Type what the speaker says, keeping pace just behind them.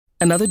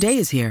Another day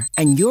is here,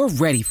 and you're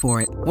ready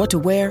for it. What to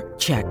wear?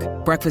 Check.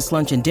 Breakfast,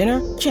 lunch, and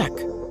dinner? Check.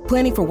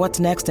 Planning for what's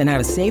next and how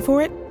to save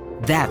for it?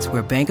 That's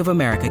where Bank of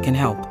America can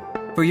help.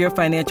 For your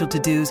financial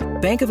to-dos,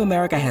 Bank of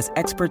America has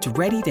experts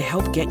ready to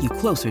help get you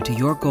closer to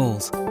your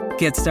goals.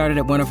 Get started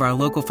at one of our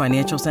local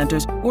financial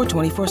centers or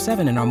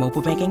 24/7 in our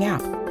mobile banking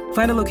app.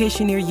 Find a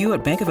location near you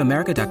at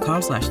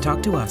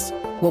bankofamerica.com/talktous.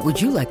 What would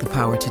you like the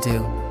power to do?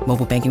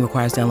 Mobile banking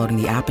requires downloading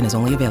the app and is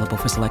only available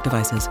for select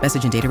devices.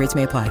 Message and data rates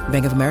may apply.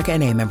 Bank of America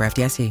N.A., member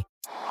FDIC.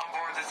 On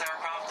board this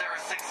aircraft, there are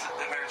 6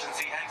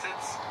 emergency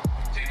exits.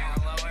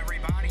 Hello,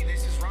 everybody.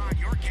 This is Ron,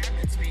 your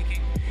captain speaking.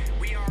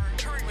 We are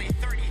currently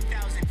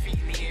 30,000 feet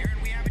in the air,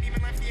 and we haven't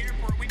even left the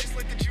airport. We just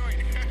lit the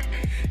joint.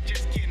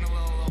 Just kidding, a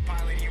little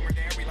pilot humor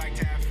there. We like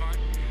to have fun.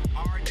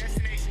 Our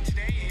destination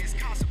today is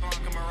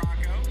Casablanca,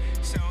 Morocco.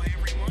 So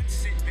everyone,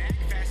 sit back,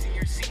 fasten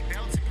your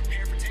seatbelts, and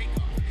prepare for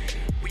takeoff.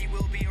 We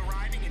will be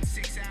arriving in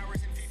 6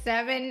 hours and 50.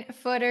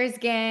 7-footers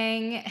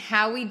gang,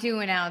 how we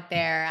doing out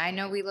there? I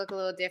know we look a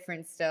little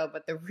different still,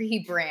 but the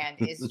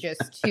rebrand is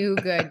just too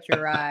good,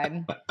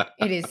 Gerard.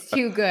 It is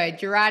too good.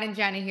 Gerard and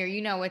Jenna here,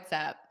 you know what's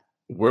up.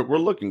 We're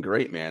looking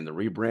great, man. The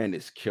rebrand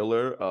is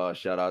killer.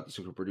 Shout out to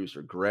super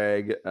producer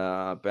Greg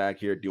back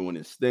here doing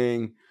his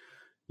thing.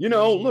 You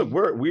know, look,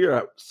 we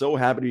are so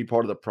happy to be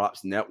part of the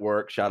Props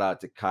Network. Shout out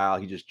to Kyle.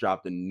 He just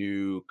dropped a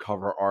new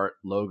cover art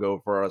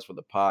logo for us for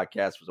the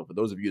podcast. So for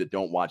those of you that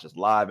don't watch us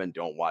live and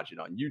don't watch it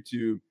on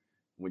YouTube,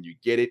 when you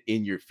get it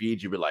in your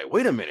feed, you'll be like,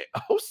 wait a minute.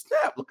 Oh,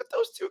 snap. Look at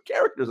those 2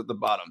 characters at the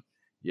bottom.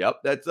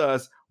 Yep, that's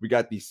us. We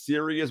got these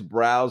serious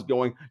brows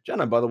going.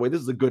 Jenna, by the way,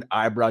 this is a good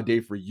eyebrow day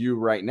for you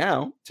right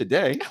now,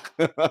 today.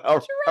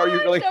 how are you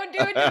feeling? Don't do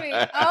it to me.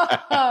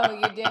 Oh,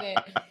 you did it.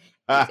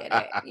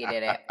 You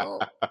did it. Oh,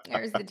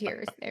 there's the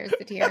tears.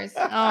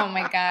 Oh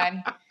my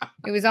God.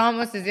 It was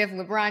almost as if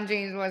LeBron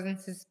James wasn't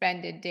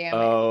suspended. Damn it.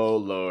 Oh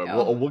Lord.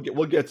 No.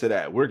 We'll get to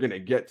that. We're gonna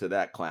get to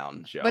that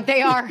clown show. But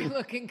they are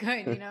looking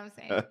good. You know what I'm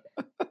saying?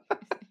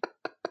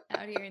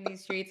 Out here in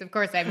these streets. Of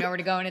course, I have nowhere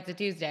to go, and it's a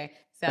Tuesday.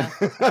 So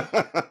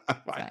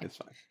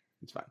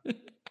It's fine.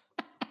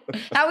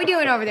 How we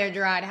doing over there,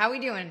 Gerard? How we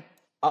doing?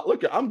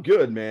 Look, I'm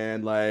good,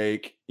 man.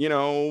 Like, you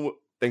know,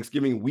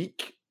 Thanksgiving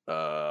week.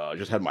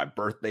 Just had my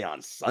birthday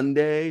on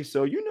Sunday,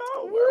 so you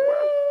know,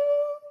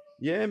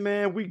 yeah,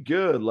 man, we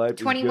good. Like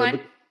 21.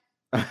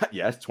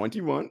 Yes,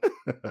 21.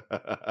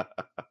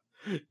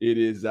 It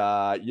is,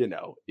 you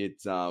know,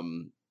 it's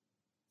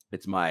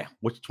my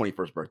which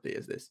 21st birthday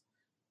is this?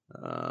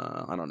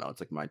 I don't know.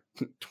 It's like my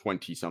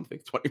 20-something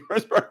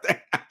 21st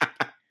birthday.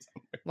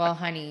 Well,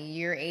 honey,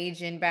 you're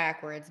aging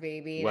backwards,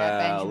 baby. Well,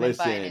 that Benjamin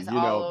listen, Button is you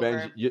all know,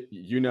 over.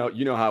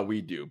 you know how we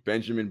do.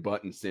 Benjamin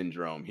Button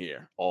syndrome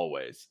here,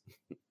 always.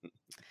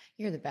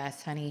 You're the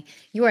best, honey.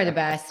 You are the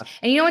best.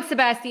 And you know what's the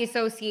best? The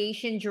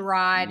association,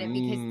 Gerard,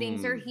 because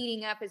things are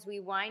heating up as we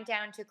wind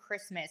down to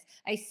Christmas.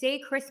 I say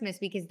Christmas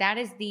because that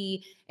is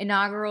the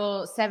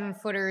inaugural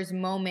 7-footers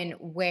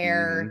moment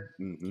where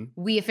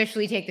we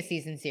officially take the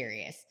season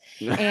serious.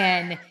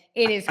 And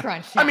it is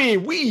crunch time. I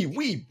mean,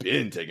 we've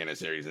been taking it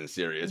serious,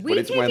 We but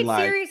it's take when it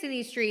like serious in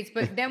these streets,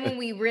 but then when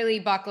we really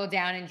buckle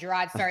down and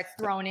Gerard starts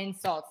throwing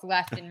insults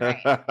left and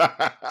right.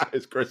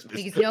 It's Christmas.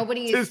 Because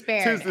nobody is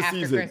spared after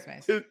season.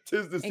 Christmas.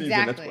 Tis the season.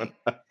 Exactly.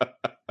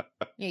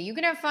 Yeah, you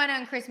can have fun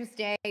on Christmas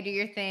Day, do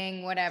your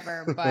thing,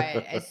 whatever.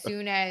 But as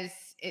soon as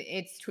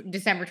it's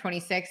December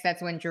 26th,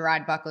 that's when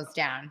Gerard buckles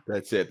down.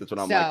 That's it. That's when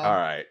I'm like, all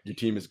right, your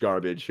team is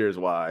garbage. Here's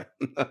why.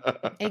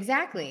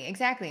 Exactly.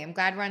 I'm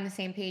glad we're on the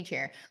same page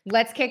here.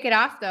 Let's kick it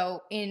off,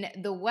 though, in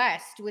the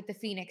West with the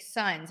Phoenix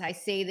Suns. I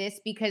say this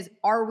because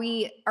are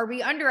we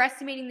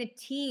underestimating the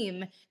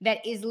team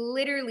that is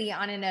literally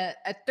on a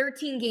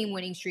 13-game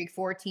winning streak,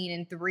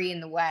 14-3 in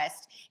the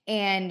West?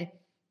 And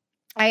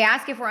I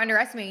ask if we're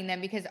underestimating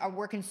them because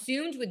we're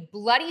consumed with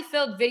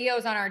bloody-filled videos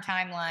on our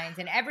timelines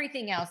and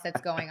everything else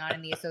that's going on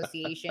in the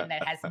association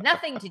that has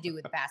nothing to do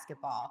with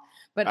basketball.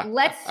 But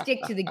let's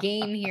stick to the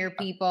game here,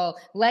 people.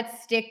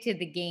 Let's stick to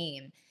the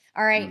game.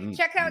 All right,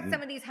 check out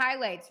some of these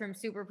highlights from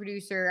super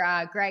producer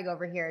Greg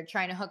over here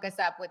trying to hook us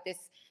up with this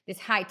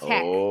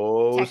high-tech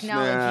technology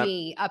snap.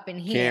 Up in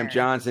here. Cam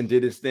Johnson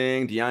did his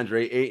thing.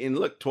 DeAndre Ayton,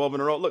 look, 12 in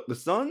a row. Look, the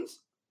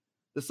Suns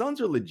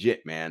are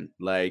legit, man.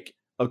 Like,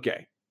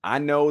 okay. I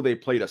know they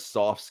played a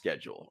soft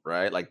schedule,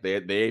 right? Like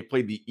they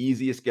played the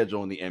easiest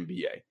schedule in the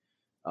NBA.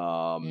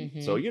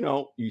 So, you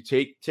know, you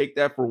take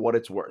that for what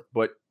it's worth.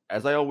 But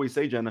as I always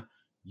say, Jenna,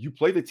 you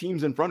play the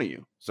teams in front of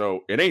you.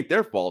 So it ain't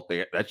their fault.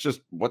 That's just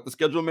what the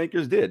schedule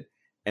makers did.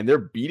 And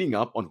they're beating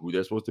up on who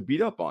they're supposed to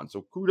beat up on.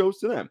 So kudos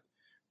to them.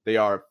 They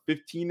are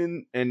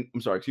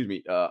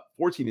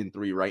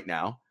 14-3 right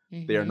now.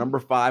 They are number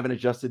 5 in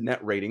adjusted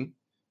net rating,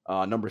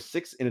 number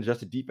 6 in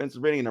adjusted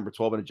defensive rating, and number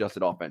 12 in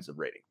adjusted offensive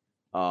rating.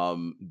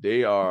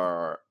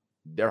 They're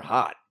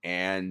hot.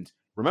 And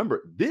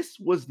remember, this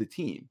was the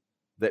team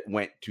that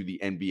went to the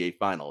NBA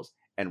Finals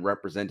and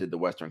represented the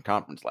Western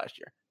Conference last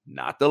year.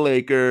 Not the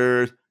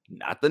Lakers,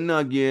 not the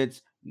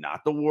Nuggets,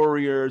 not the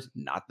Warriors,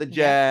 not the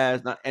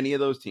Jazz, not any of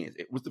those teams.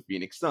 It was the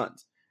Phoenix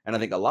Suns. And I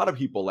think a lot of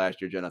people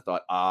last year, Jenna,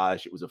 thought,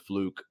 shit was a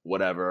fluke,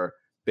 whatever.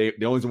 the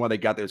only reason why they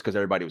got there is because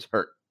everybody was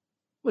hurt.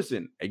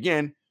 Listen,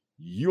 again,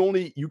 you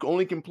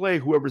only can play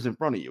whoever's in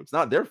front of you. It's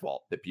not their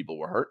fault that people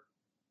were hurt.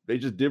 They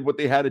just did what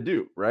they had to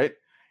do, right?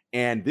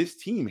 And this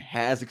team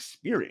has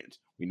experience.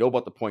 We know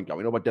about the point guard.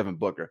 We know about Devin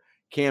Booker,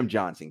 Cam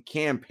Johnson,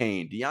 Cam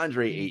Payne,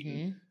 DeAndre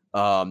Ayton,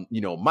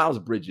 Miles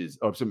Bridges,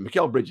 or some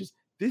Mikal Bridges.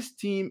 This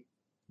team,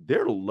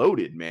 they're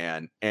loaded,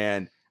 man.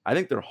 And I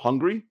think they're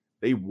hungry.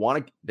 They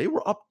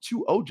were up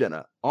 2-0,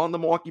 Jenna, on the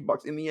Milwaukee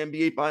Bucks in the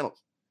NBA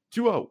Finals.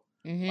 2-0.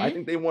 I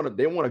think they want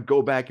to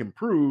go back and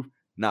prove,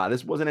 nah,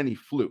 this wasn't any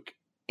fluke.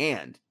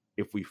 And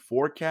if we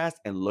forecast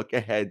and look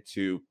ahead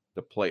to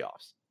the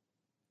playoffs,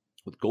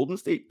 with Golden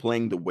State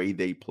playing the way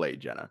they play,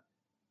 Jenna,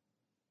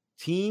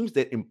 teams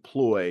that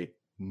employ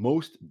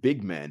most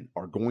big men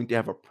are going to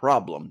have a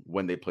problem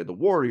when they play the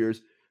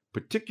Warriors,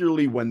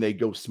 particularly when they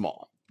go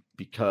small,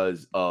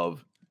 because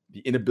of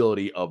the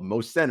inability of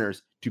most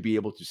centers to be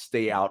able to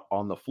stay out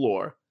on the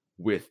floor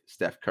with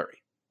Steph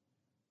Curry.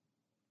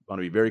 I want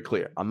to be very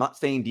clear. I'm not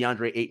saying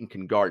DeAndre Ayton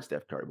can guard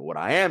Steph Curry, but what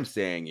I am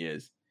saying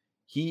is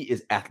he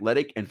is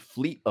athletic and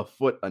fleet of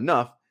foot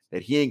enough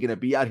that he ain't going to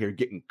be out here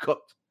getting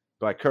cooked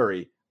by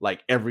Curry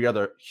like every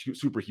other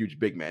super huge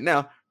big man.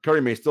 Now,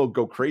 Curry may still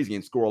go crazy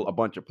and score a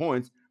bunch of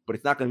points, but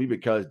it's not going to be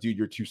because, dude,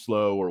 you're too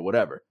slow or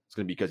whatever. It's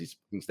going to be because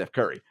he's Steph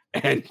Curry.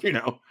 And,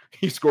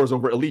 he scores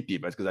over elite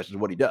defense because that's just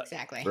what he does.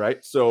 Exactly.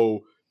 Right?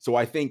 So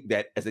I think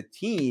that as a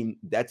team,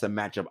 that's a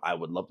matchup I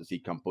would love to see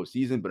come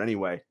postseason. But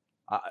anyway,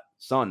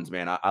 Suns,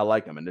 man, I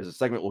like them. And there's a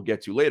segment we'll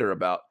get to later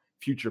about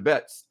future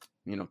bets.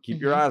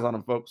 Keep your eyes on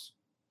them, folks.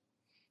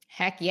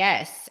 Heck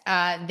yes.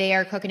 They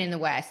are cooking in the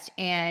West.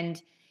 And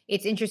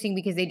it's interesting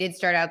because they did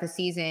start out the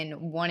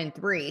season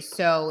 1-3.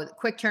 So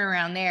quick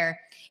turnaround there.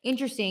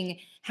 Interesting.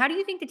 How do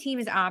you think the team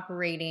is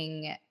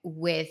operating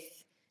with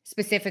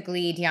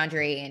specifically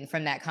DeAndre Ayton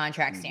from that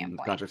contract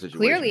standpoint? Contract situation.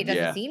 Clearly, it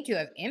doesn't seem to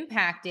have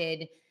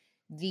impacted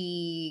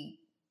the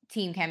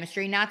team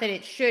chemistry. Not that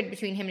it should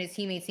between him and his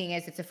teammates, seeing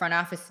as it's a front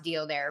office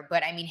deal there.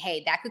 But I mean,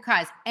 hey, that could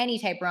cause any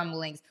type of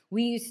rumblings.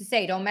 We used to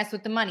say, don't mess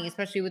with the money,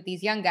 especially with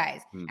these young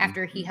guys,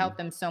 after he helped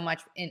them so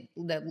much in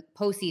the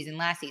postseason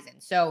last season.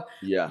 So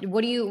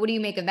what do you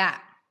make of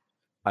that?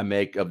 I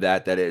make of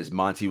that is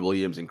Monty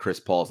Williams and Chris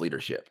Paul's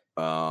leadership.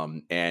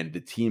 And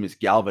the team is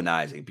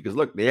galvanizing because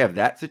look, they have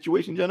that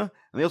situation, Jenna,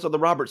 and they also have the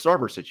Robert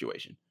Sarver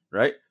situation,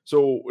 right?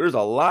 So there's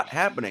a lot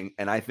happening.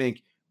 And I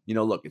think,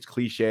 look, it's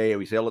cliche and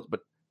we say,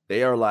 but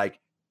they are like,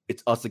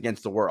 it's us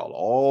against the world.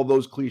 All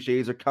those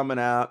cliches are coming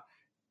out.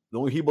 The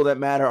only people that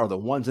matter are the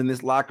ones in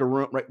this locker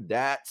room, right?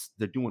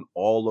 They're doing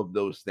all of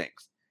those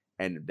things.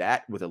 And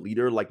that with a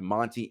leader like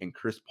Monty and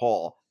Chris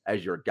Paul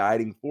as your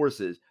guiding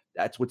forces,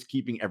 that's what's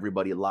keeping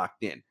everybody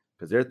locked in.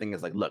 Because their thing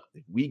is like, look,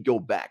 if we go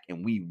back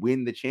and we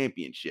win the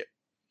championship,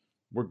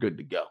 we're good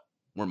to go.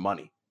 We're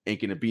money. Ain't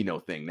going to be no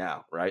thing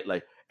now, right?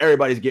 Like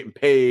everybody's getting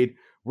paid.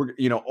 We're,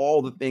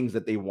 all the things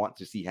that they want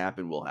to see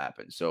happen will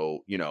happen.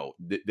 So,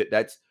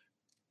 that's,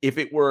 if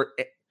it were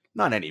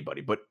not anybody,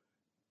 but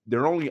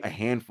there are only a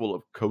handful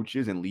of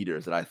coaches and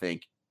leaders that I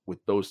think with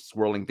those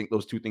swirling things,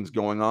 those two things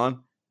going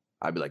on,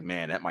 I'd be like,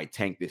 man, that might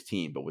tank this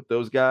team. But with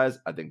those guys,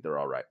 I think they're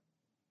all right.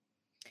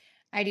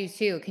 I do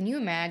too. Can you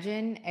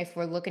imagine if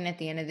we're looking at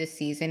the end of this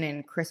season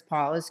and Chris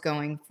Paul is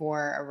going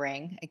for a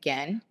ring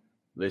again?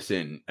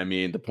 Listen, I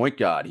mean, the point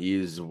guard,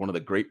 he's one of the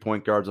great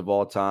point guards of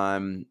all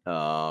time.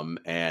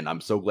 And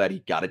I'm so glad he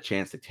got a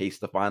chance to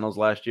taste the finals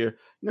last year.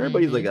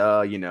 Everybody's like,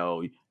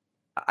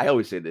 I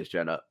always say this,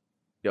 Jenna,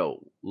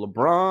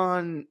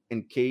 LeBron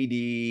and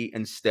KD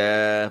and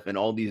Steph and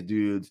all these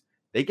dudes,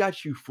 they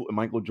got you,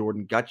 Michael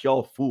Jordan got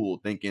y'all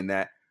fooled thinking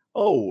that,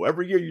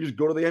 every year you just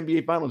go to the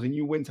NBA finals and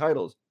you win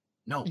titles.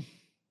 No,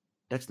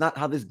 that's not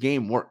how this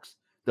game works.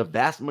 The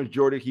vast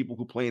majority of people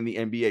who play in the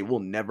NBA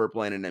will never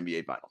play in an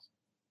NBA finals.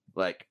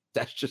 Like,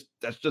 that's just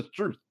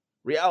truth,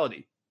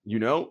 reality,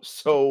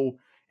 So,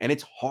 and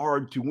it's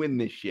hard to win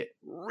this shit,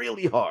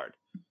 really hard.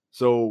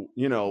 So,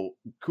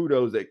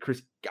 kudos that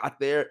Chris got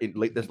there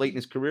this late in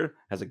his career,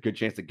 has a good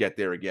chance to get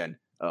there again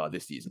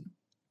this season.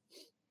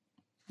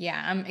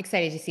 Yeah, I'm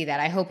excited to see that.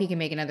 I hope he can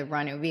make another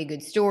run. It would be a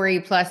good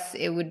story. Plus,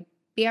 it would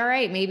be all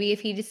right. Maybe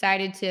if he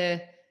decided to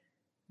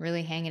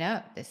really hang it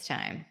up this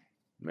time.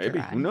 Maybe.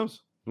 Who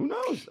knows? I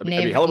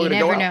mean, you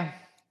never know.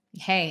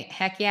 Hey,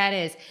 heck yeah,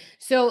 it is.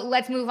 So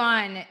let's move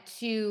on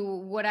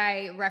to what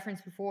I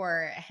referenced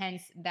before,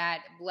 hence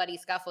that bloody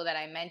scuffle that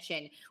I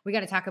mentioned. We got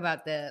to talk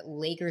about the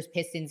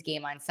Lakers-Pistons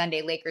game on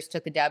Sunday. Lakers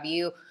took the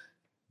W,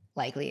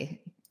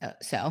 likely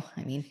so.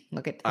 I mean,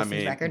 look at the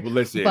Pistons record.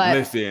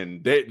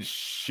 Listen.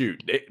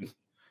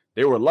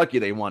 They were lucky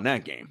they won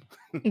that game.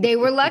 They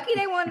were lucky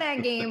they won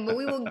that game, but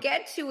we will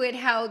get to it,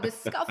 how the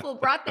scuffle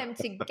brought them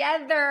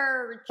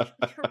together.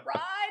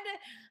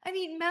 I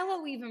mean,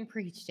 Melo even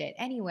preached it.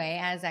 Anyway,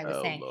 as I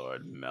was saying.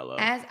 Lord, Melo.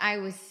 As I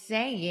was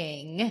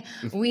saying,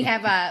 we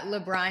have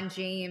LeBron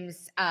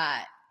James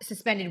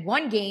suspended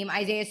 1 game.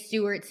 Isaiah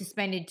Stewart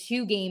suspended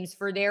 2 games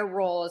for their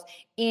roles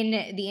in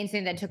the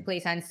incident that took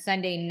place on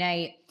Sunday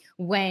night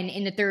when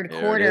in the third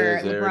quarter,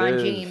 LeBron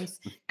James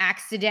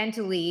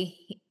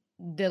accidentally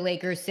the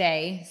Lakers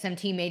say, some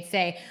teammates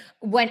say,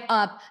 went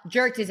up,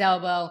 jerked his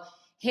elbow,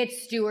 hit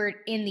Stewart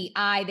in the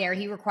eye there.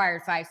 He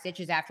required 5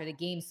 stitches after the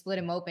game, split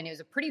him open. It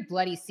was a pretty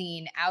bloody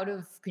scene, out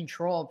of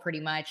control pretty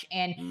much.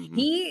 And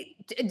he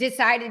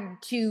decided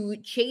to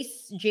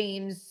chase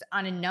James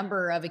on a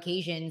number of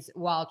occasions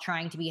while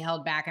trying to be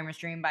held back and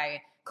restrained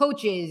by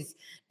coaches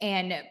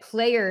and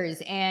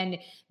players. And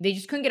they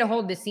just couldn't get a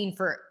hold of this scene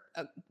for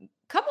a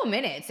couple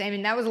minutes. I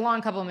mean, that was a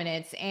long couple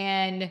minutes.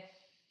 And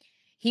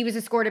he was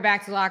escorted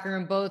back to the locker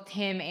room. Both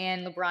him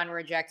and LeBron were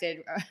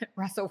ejected.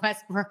 Russell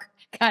Westbrook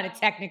got a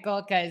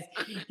technical because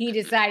he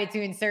decided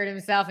to insert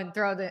himself and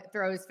throw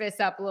his fists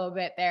up a little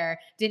bit there.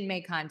 Didn't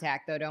make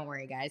contact though. Don't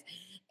worry, guys.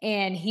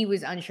 And he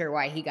was unsure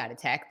why he got a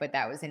tech, but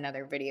that was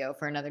another video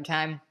for another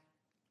time.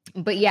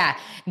 But yeah,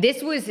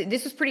 this was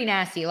pretty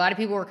nasty. A lot of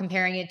people were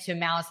comparing it to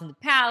Malice in the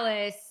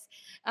Palace,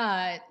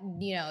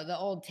 the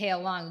old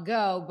tale long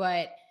ago.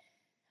 But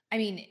I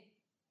mean,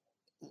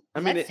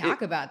 let's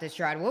talk about this,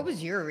 Rod. What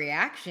was your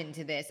reaction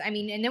to this? I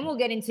mean, and then we'll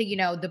get into,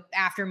 the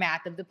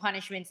aftermath of the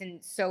punishments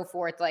and so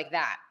forth like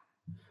that.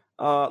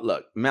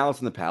 Look, Malice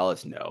in the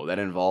Palace, no. That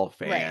involved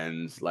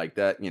fans like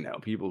that.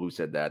 People who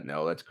said that,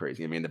 no, that's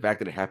crazy. I mean, the fact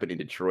that it happened in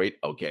Detroit,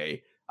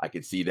 okay, I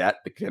could see that,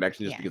 the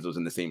connection just because it was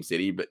in the same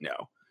city, but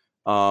no.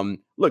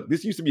 Look,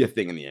 this used to be a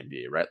thing in the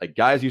NBA, right? Like,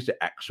 guys used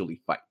to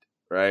actually fight,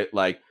 right?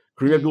 Like,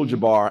 Kareem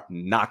Abdul-Jabbar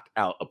knocked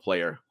out a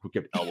player who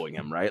kept elbowing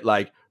him, right?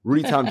 Like,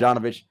 Rudy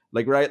Tomjanovich,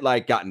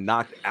 got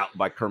knocked out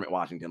by Kermit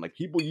Washington. Like,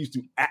 people used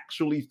to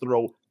actually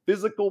throw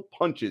physical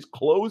punches,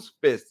 closed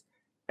fists,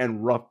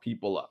 and rough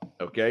people up,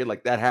 okay?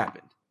 Like, that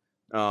happened.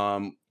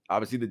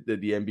 Obviously,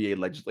 the NBA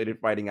legislated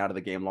fighting out of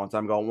the game a long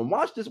time ago. And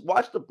watch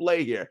the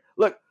play here.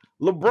 Look,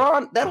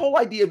 LeBron, that whole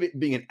idea of it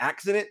being an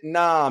accident,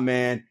 nah,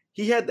 man.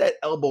 He had that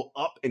elbow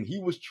up, and he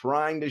was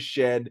trying to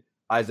shed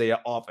Isaiah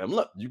off him.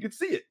 Look, you could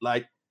see it.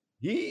 Like,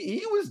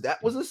 that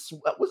was a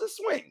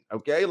swing,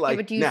 okay? Like,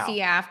 but do you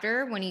see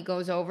after when he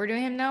goes over to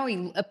him though,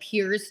 he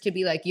appears to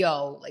be like,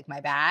 "Yo, like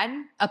my bad."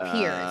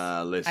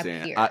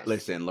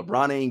 Listen,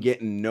 LeBron ain't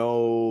getting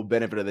no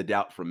benefit of the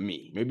doubt from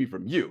me. Maybe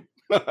from you,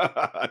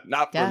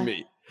 not from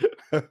me.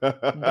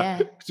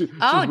 Dexter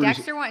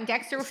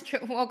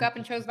woke up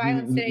and chose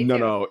violence today.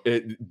 No.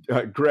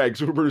 Greg,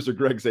 super producer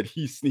Greg said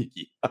he's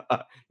sneaky.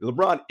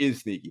 LeBron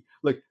is sneaky.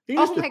 Like,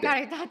 oh my god,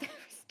 I thought that was.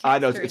 I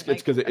know it's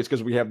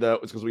because we have the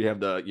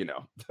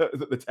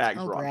the tags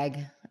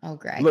wrong.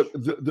 Greg. Look,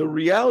 the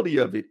reality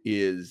of it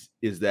is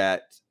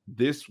that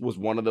this was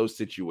one of those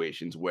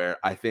situations where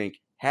I think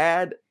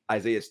had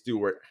Isaiah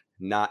Stewart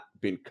not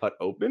been cut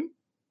open,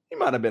 he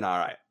might have been all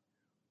right.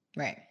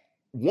 Right.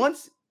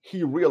 Once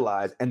he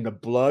realized, and the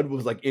blood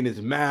was like in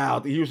his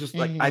mouth, he was just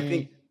like, I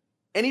think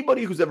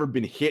anybody who's ever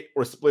been hit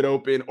or split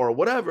open or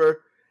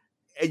whatever,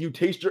 and you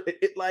taste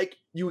it like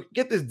you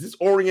get this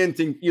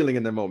disorienting feeling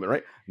in the moment,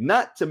 right?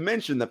 Not to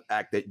mention the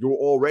fact that you're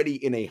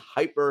already in a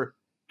hyper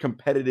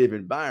competitive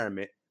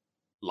environment,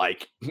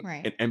 like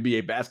an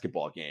NBA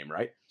basketball game,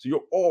 right? So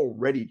you're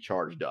already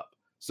charged up.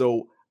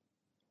 So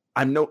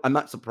I'm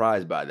not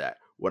surprised by that.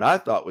 What I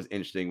thought was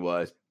interesting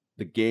was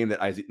the game that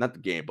not the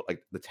game, but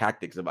like the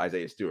tactics of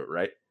Isaiah Stewart,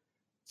 right?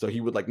 So he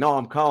would like, no,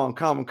 I'm calm,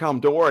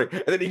 don't worry.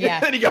 And then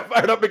he got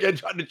fired up again,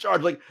 trying to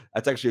charge. Like,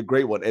 that's actually a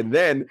great one. And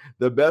then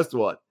the best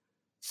one,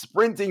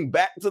 sprinting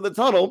back to the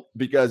tunnel,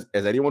 because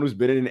as anyone who's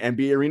been in an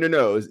NBA arena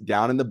knows,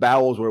 down in the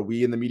bowels where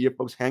we and the media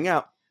folks hang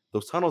out,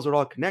 those tunnels are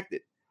all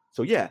connected.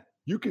 So yeah,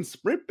 you can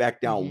sprint back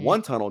down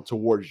one tunnel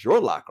towards your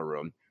locker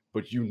room,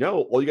 but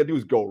all you got to do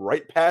is go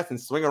right past and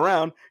swing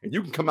around, and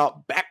you can come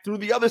out back through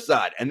the other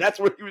side. And that's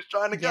where he was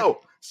trying to go.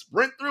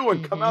 Sprint through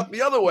and come out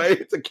the other way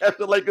to catch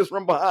the Lakers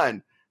from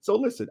behind. So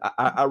listen,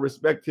 I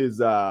respect his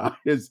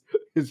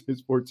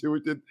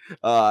fortuity,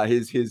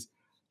 his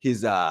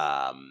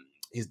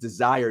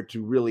desire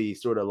to really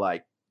sort of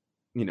like,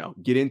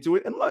 get into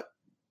it. And look,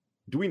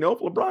 do we know if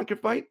LeBron can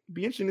fight? It'd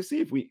be interesting to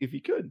see if he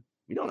could.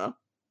 We don't know.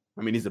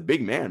 I mean, he's a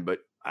big man, but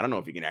I don't know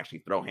if he can actually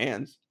throw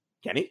hands.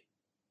 Can he?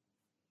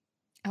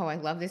 Oh, I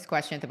love this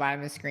question at the bottom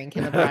of the screen.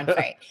 Can LeBron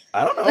fight?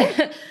 I don't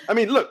know. I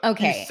mean, look,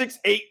 he's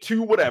 6'8",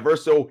 2, whatever.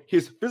 So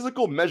his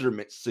physical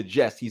measurements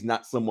suggest he's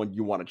not someone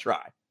you want to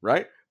try,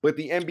 right? But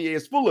the NBA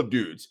is full of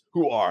dudes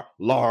who are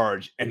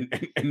large and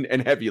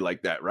heavy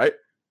like that, right?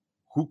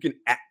 Who can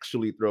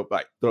actually throw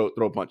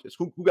punches?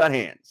 Who got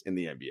hands in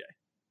the NBA?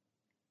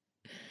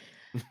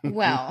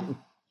 Well,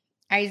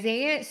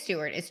 Isaiah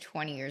Stewart is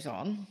 20 years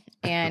old,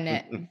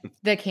 and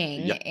the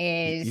King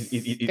is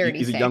 36.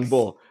 He's a young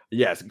bull.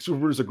 Yes, super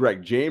producer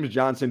Greg, James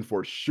Johnson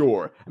for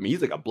sure. I mean,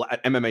 he's like a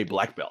MMA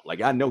black belt.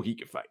 Like, I know he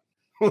can fight.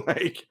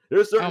 Like,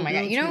 there's certain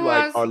dudes who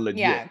are legit.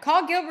 Yeah,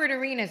 call Gilbert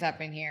Arenas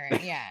up in here.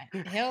 Yeah,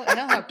 he'll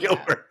help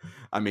Gilbert.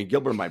 I mean,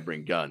 Gilbert might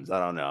bring guns. I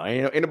don't know.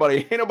 Ain't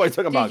nobody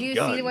talking about guns. Did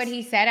you see what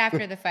he said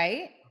after the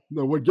fight?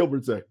 No, what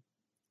Gilbert say?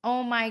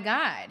 Oh my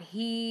God,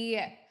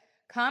 he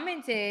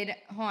commented.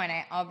 Hold on,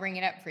 I'll bring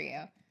it up for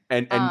you.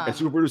 And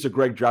super producer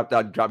Greg dropped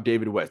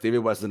David West. David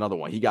West is another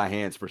one. He got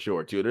hands for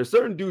sure too. There's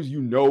certain dudes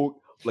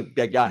like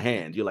that got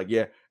hands. You're like,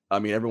 yeah. I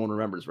mean, everyone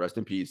remembers. Rest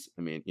in peace.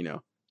 I mean,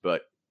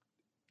 but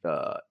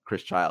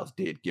Chris Childs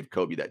did give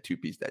Kobe that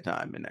 2-piece that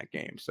time in that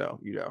game. So,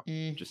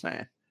 Mm. just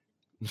saying.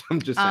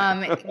 I'm just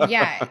saying.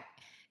 Yeah,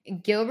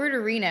 Gilbert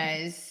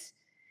Arenas,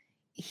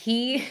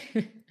 he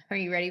are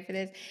you ready for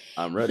this?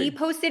 I'm He ready.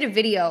 posted a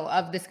video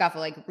of the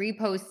scuffle, like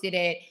reposted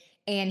it,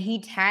 and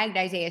he tagged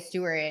Isaiah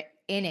Stewart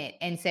in it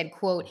and said,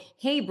 quote,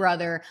 "Hey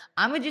brother,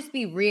 I'ma just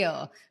be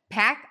real.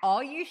 Pack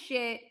all your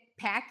shit,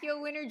 pack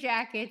your winter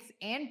jackets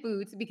and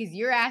boots because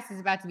your ass is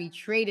about to be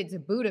traded to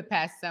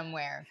Budapest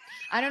somewhere.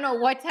 I don't know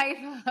what type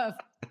of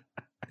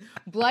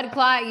blood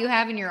clot you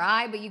have in your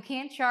eye, but you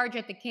can't charge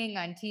at the king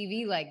on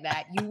TV like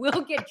that. You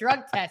will get drug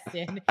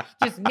tested.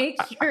 Just make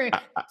sure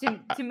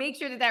to make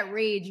sure that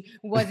rage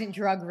wasn't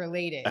drug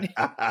related."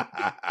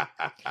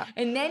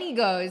 And then he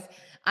goes,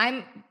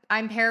 I'm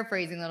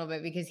paraphrasing a little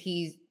bit because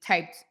he's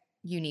typed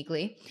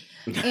uniquely.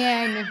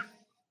 And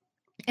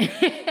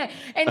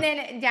and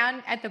then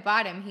down at the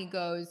bottom he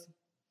goes,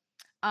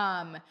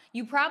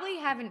 you probably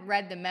haven't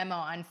read the memo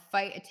on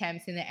fight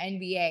attempts in the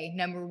NBA.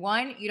 Number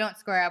 1, you don't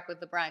square up with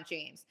LeBron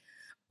James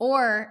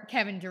or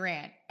Kevin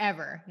Durant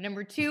ever.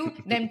 Number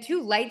 2, them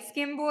 2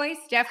 light-skinned boys,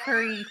 Steph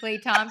Curry and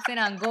Klay Thompson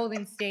on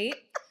Golden State.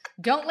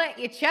 Don't let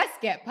your chest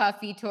get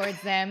puffy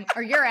towards them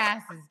or your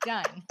ass is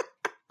done.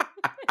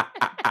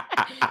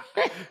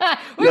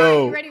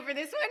 Yo, you ready for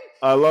this one?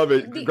 I love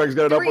it. Greg's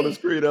got it up on the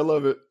screen. I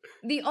love it.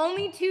 The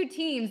only 2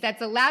 teams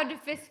that's allowed to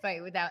fist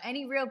fight without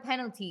any real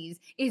penalties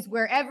is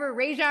wherever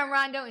Rajon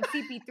Rondo and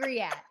CP3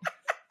 at.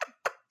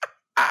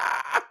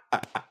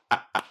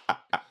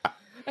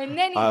 And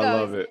then he I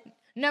goes, love it.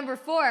 Number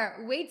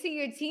 4, wait till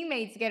your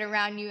teammates get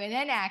around you and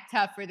then act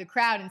tough for the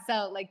crowd and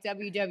sell it like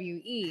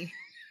WWE.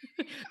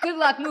 Good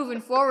luck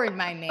moving forward,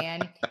 my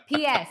man.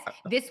 P.S.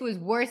 This was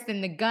worse than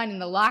the gun in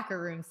the locker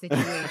room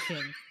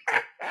situation.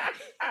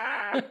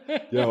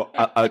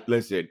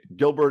 Listen,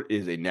 Gilbert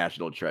is a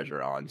national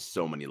treasure on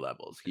so many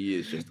levels. He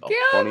is just a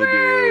funny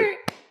dude.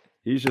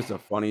 He's just a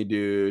funny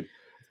dude.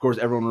 Of course,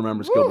 everyone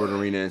remembers Gilbert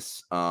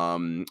Arenas.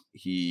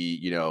 He,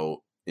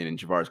 in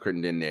Javaris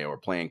Crittenden, they were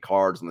playing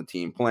cards on the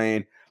team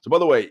playing. So, by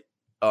the way,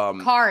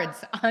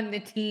 cards on the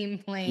team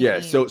playing. Yeah,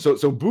 so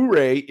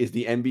Boo-Ray is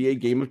the NBA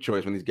game of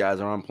choice when these guys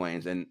are on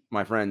planes. And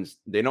my friends,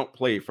 they don't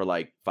play for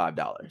like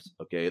 $5.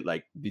 Okay,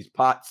 like these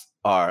pots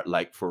are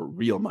like for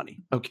real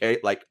money. Okay,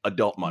 like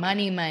adult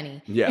money.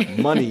 Money. Yeah,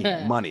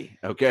 money.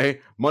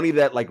 Okay, money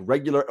that like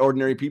regular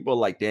ordinary people are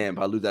like, damn,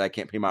 if I lose that, I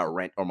can't pay my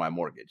rent or my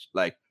mortgage.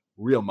 Like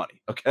real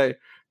money. Okay,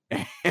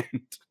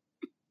 and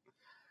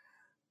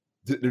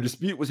the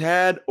dispute was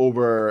had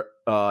over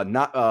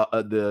not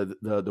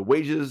the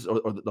wages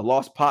or the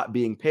lost pot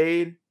being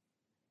paid,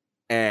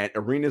 and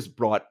Arenas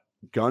brought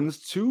guns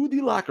to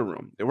the locker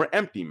room. They were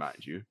empty,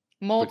 mind you.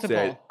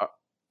 Multiple.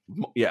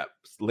 Said,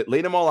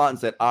 laid them all out and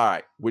said, "All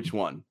right, which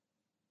one?"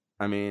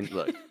 I mean,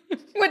 look.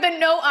 With a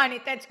note on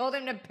it that told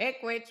him to pick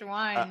which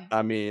one.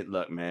 I mean,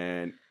 look,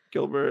 man,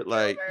 Gilbert,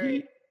 like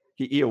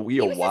he a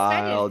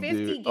wild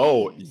dude.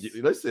 Oh,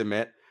 listen,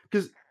 man,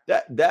 because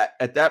that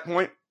at that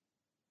point,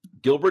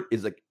 Gilbert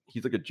is like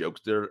he's like a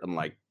jokester and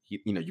like you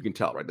can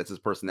tell, right? That's his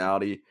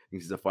personality.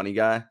 He's a funny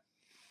guy.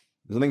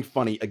 There's nothing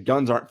funny.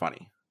 Guns aren't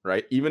funny,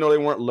 right? Even though they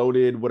weren't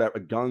loaded, whatever.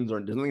 Guns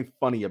aren't. There's nothing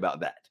funny about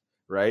that,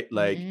 right?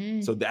 Like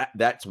so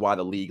that's why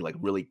the league like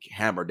really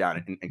hammered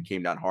down and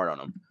came down hard on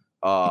him.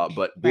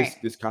 But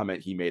this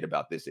comment he made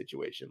about this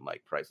situation,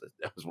 like priceless.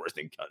 That was worse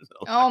than guns.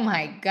 Oh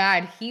my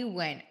God, he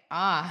went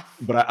off.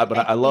 But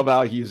I love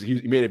how he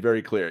made it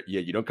very clear.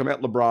 Yeah, you don't come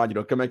at LeBron, you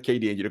don't come at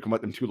KD, and you don't come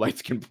at them 2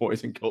 light-skinned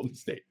boys in Golden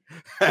State.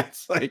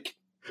 That's like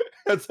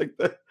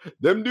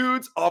them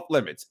dudes off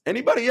limits.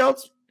 Anybody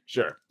else?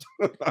 Sure.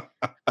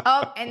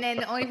 And then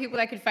the only people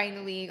that could fight in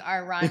the league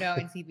are Rondo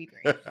and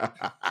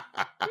CP3.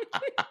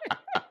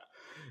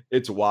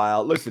 It's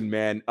wild. Listen,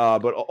 man.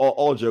 But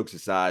all jokes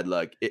aside,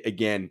 like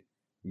again,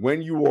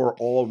 when you are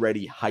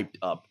already hyped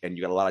up and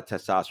you got a lot of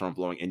testosterone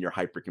flowing and you're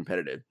hyper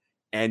competitive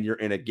and you're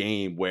in a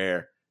game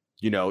where,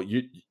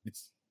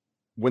 it's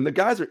when the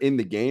guys are in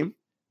the game,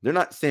 they're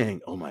not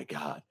saying, "Oh my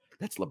God,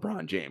 that's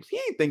LeBron James." He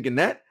ain't thinking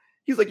that.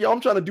 He's like, "Yo,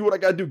 I'm trying to do what I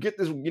got to do. Get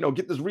this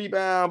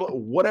rebound,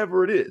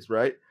 whatever it is."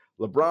 Right.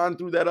 LeBron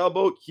threw that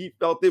elbow. He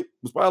felt it.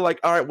 Was probably like,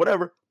 all right,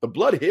 whatever. The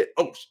blood hit.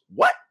 Oh,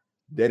 what?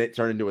 Then it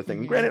turned into a thing.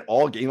 And granted,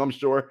 all game, I'm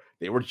sure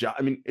they were.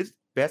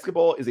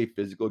 Basketball is a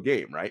physical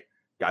game, right?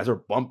 Guys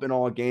are bumping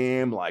all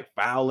game, like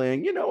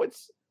fouling.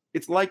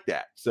 It's like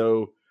that.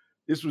 So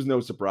this was no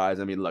surprise.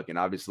 I mean, look, and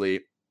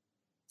obviously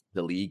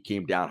the league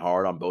came down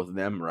hard on both of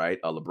them, right?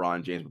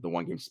 LeBron James with the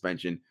 1-game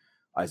suspension,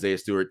 Isaiah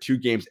Stewart 2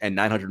 games and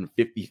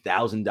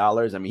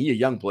 $950,000. I mean, he a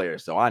young player,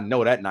 so I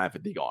know that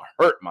 $950 gonna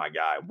hurt my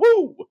guy.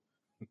 Woo!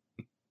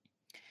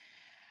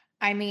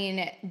 I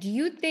mean, do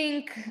you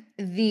think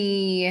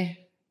the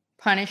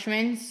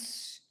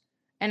punishments,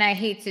 and I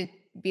hate to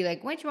be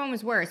like, which one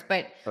was worse,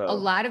 but a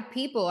lot of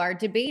people are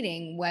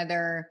debating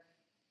whether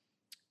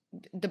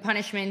the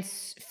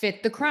punishments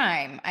fit the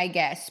crime, I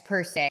guess,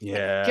 per se.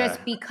 Yeah.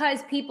 Just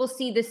because people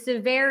see the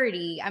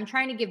severity. I'm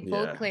trying to give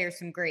both players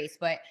some grace,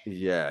 but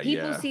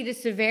people see the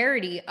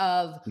severity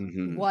of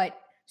what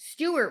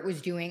Stewart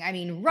was doing. I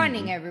mean,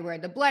 running Mhm. everywhere,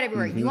 the blood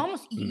everywhere. You Mhm.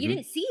 almost you Mhm.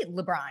 didn't see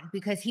LeBron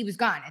because he was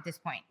gone at this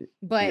point.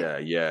 But Yeah,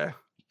 yeah.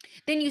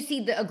 then you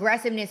see the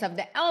aggressiveness of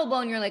the elbow,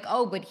 and you're like,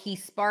 oh, but he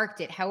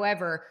sparked it.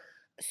 However,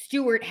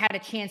 Stewart had a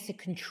chance to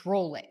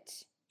control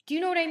it. Do you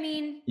know what I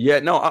mean? Yeah,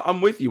 no,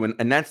 I'm with you,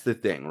 and that's the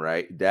thing,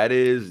 right? That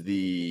is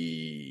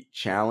the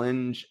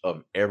challenge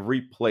of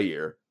every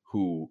player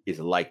who is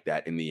like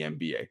that in the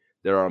NBA.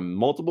 There are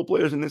multiple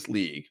players in this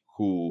league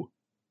who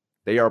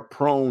they are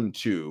prone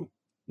to,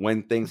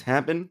 when things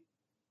happen,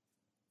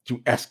 to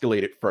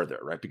escalate it further,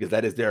 right? Because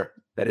that is their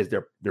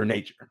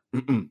nature.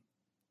 And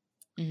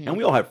Hmm.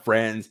 we all have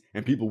friends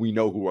and people we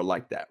know who are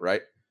like that,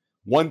 right?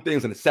 One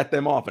thing's gonna set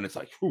them off, and it's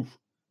like, whew,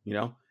 you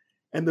know.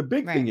 And the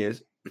big thing Right.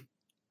 is,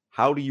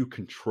 how do you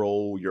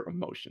control your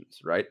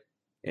emotions, right?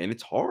 And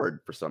it's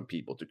hard for some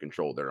people to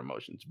control their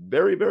emotions.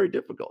 Very, very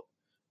difficult.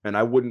 And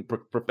I wouldn't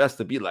profess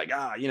to be like,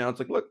 it's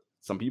like, look,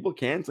 some people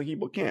can, some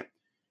people can't.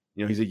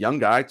 He's a young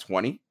guy,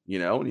 20,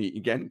 and he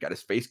again got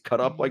his face cut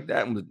up like Hmm.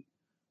 that. And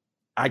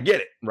I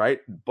get it,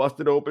 right?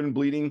 Busted open,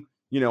 bleeding.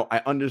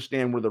 I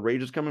understand where the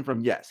rage is coming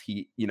from. Yes,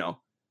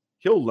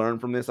 he'll learn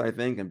from this, I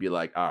think, and be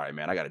like, all right,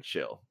 man, I gotta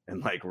chill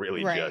and like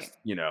really Right. just,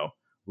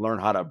 learn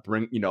how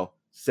to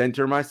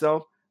center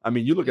myself. I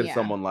mean, you look at Yeah.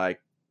 someone like,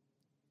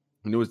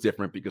 and it was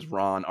different because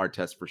Ron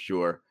Artest for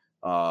sure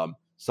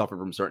suffered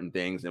from certain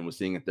things and was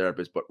seeing a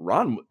therapist. But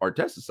Ron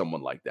Artest is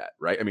someone like that,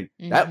 right? I mean,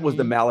 that was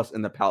the Hmm. Malice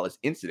in the Palace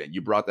incident.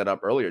 You brought that up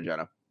earlier,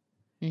 Jenna.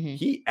 Hmm.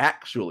 He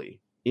actually,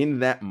 in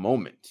that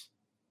moment,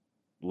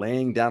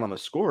 laying down on the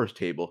scorer's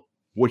table,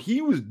 what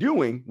he was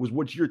doing was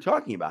what you're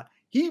talking about.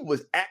 He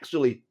was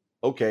actually,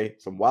 okay,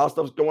 some wild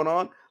stuff's going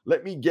on.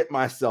 Let me get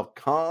myself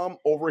calm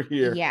over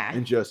here Yeah.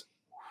 and just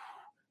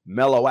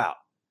mellow out.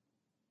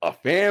 A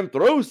fan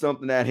throws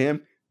something at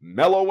him.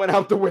 Mello went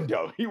out the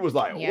window. He was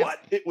like, Yep. what?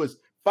 It was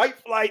fight,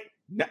 flight.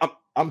 Now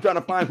I'm trying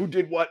to find who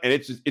did what. And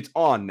it's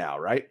on now,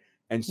 right?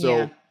 And Yeah.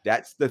 so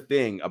that's the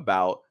thing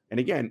about, and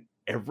again,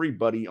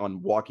 everybody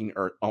on walking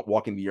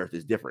the earth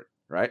is different,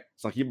 right?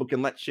 Some people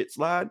can let shit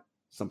slide,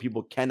 some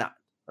people cannot,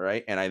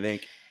 right? And I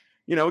think,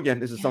 again,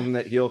 this is Yeah. something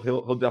that he'll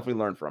definitely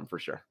learn from for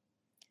sure.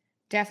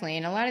 Definitely.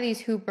 And a lot of these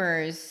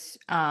hoopers,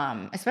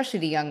 especially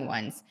the young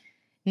ones,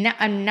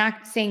 I'm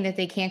not saying that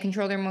they can't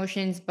control their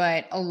emotions,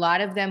 but a lot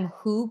of them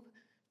hoop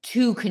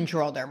to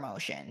control their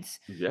emotions.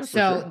 Yeah, for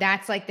So sure.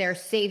 that's like their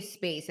safe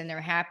space and their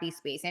happy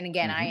space. And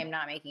again, I Hmm. am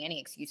not making any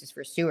excuses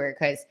for Stewart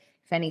because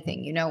if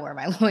anything, you know where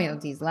my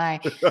loyalties lie.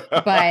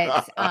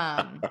 But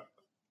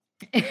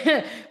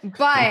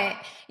but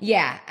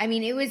yeah, I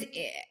mean,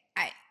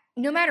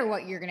 no matter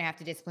what, you're gonna have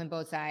to discipline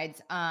both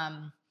sides.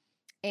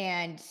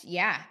 And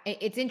yeah,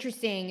 it's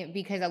interesting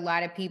because a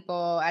lot of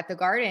people at the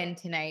Garden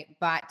tonight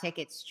bought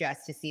tickets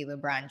just to see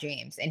LeBron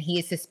James, and he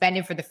is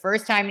suspended for the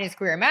first time in his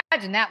career.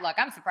 Imagine that luck.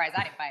 I'm surprised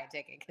I didn't buy a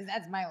ticket because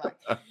that's my luck.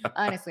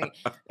 Honestly,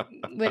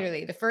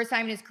 literally, the first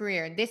time in his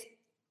career. This,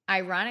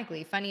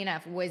 ironically, funny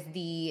enough, was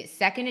the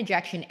second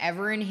ejection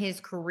ever in his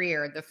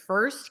career. The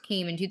first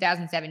came in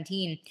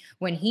 2017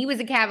 when he was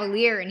a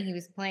Cavalier and he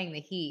was playing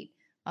the Heat.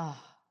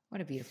 Oh, what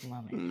a beautiful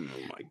moment.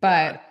 Oh my God.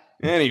 But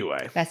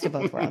Anyway. best of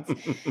both worlds.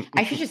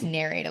 I should just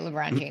narrate a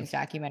LeBron James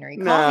documentary.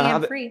 Call me, Nah,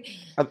 I'm free.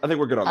 I think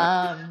we're good on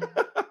Um,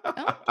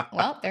 oh, that.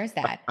 well, there's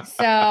that.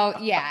 So,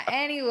 yeah,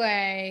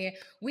 anyway,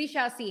 we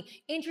shall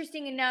see.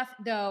 Interesting enough,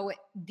 though,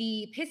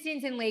 the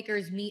Pistons and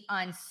Lakers meet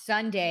on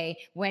Sunday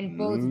when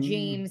both Mm,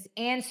 James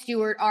and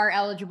Stewart are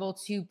eligible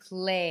to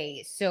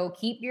play. So,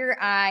 keep your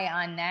eye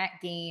on that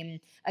game.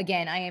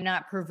 Again, I am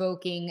not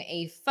provoking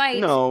a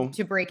fight no.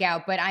 to break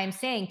out, but I'm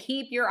saying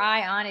keep your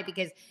eye on it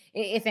because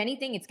if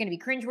anything, it's going to be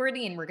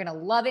cringeworthy and we're going to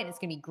love it and it's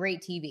going to be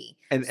great TV.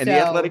 And the So,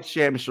 Athletic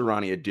champ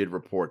Sharania did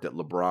report that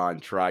LeBron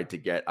tried to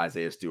get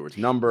Isaiah Stewart's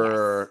yes.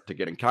 number to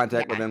get in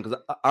contact with Yeah. him because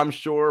I'm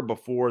sure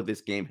before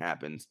this game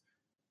happens,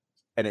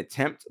 an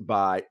attempt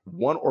by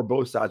one or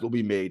both sides will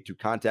be made to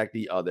contact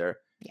the other.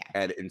 Yeah.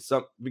 And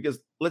because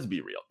let's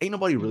be real, ain't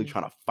nobody really Mhm.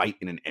 trying to fight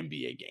in an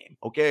NBA game.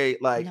 Okay.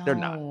 Like they're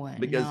not No,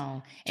 because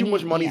no. too And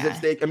much money's at yeah.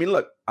 stake. I mean,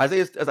 look,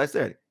 Isaiah, as I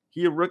said,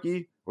 he a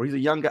rookie or he's a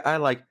young guy. I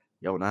like,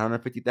 yo,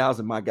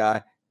 950,000, my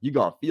guy. You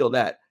gonna feel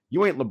that.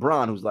 You ain't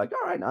LeBron who's like,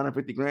 all right,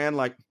 950 grand.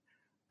 Like,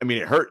 I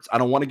mean, it hurts. I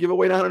don't want to give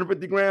away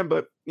 950 grand,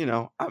 but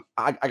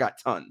I got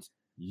tons.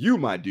 You,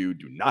 my dude,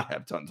 do not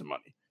have tons of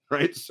money,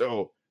 right?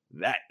 So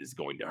that is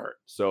going to hurt.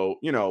 So,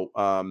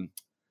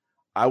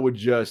 I would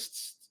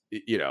just,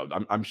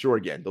 I'm sure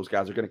again, those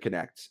guys are going to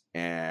connect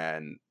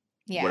and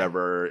Yeah.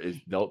 whatever is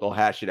they'll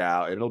hash it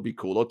out and it'll be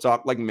cool. They'll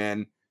talk like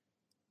men,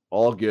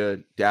 all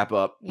good, dap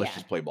up. Let's Yeah.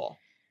 just play ball.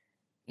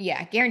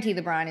 Yeah, guarantee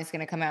LeBron is going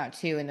to come out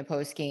too in the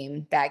post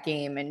game, that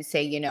game, and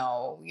say, he's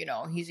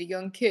a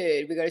young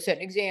kid. We got to set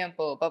an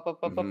example,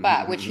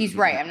 which he's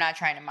right. I'm not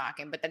trying to mock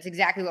him, but that's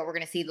exactly what we're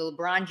going to see. The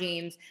LeBron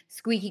James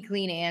squeaky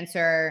clean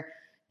answer,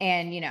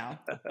 and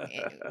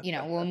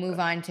we'll move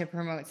on to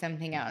promote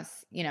something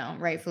else.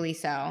 Rightfully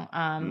so.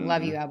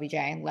 Love you, Mhm.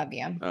 LBJ. Love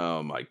you.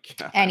 Oh my God.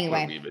 What are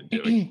Anyway. we even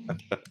doing?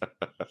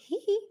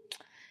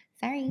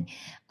 Sorry.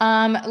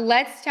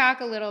 Let's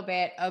talk a little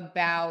bit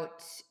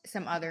about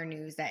some other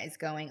news that is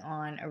going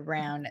on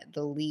around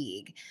the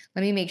league.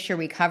 Let me make sure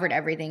we covered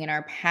everything in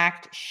our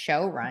packed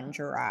show run,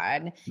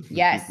 Gerard.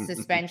 Yes,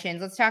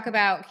 suspensions. Let's talk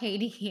about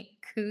Katie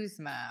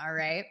Kuzma. All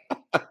right.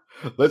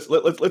 Let's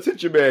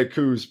hit your man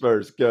Kuz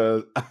first,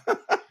 cause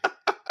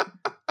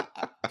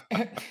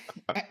I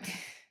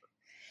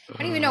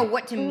don't even know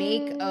what to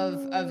make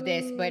of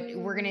this, but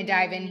we're gonna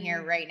dive in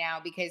here right now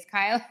because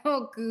Kyle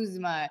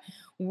Kuzma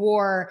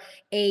wore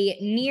a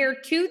near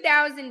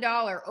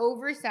 $2,000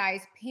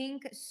 oversized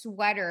pink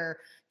sweater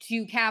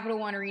to Capital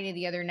One Arena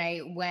the other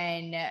night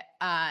when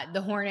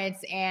the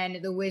Hornets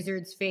and the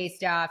Wizards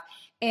faced off,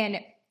 and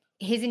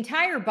his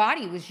entire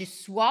body was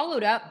just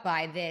swallowed up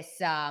by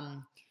this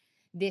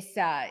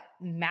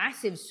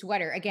massive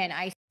sweater. Again,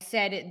 I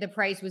said the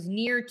price was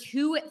near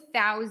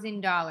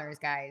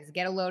 $2,000, guys.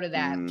 Get a load of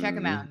that. Check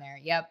them out in there.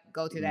 Yep.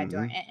 Go through that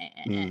door.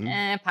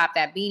 Pop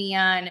that beanie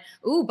on.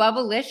 Ooh,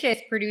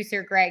 Bubblicious,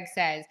 producer Greg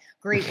says.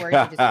 Great word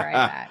to describe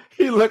that.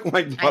 He looked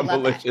like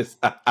Bubblicious.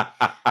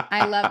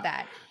 I love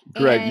that.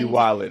 Greg, you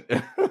wildin'.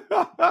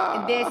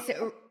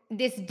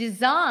 This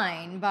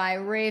design by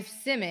Rafe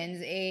Simmons,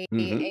 a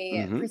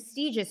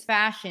prestigious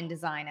fashion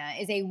designer,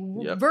 is a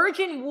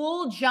virgin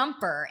wool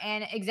jumper,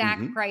 and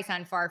exact price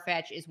on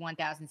Farfetch is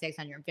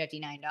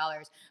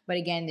 $1,659. But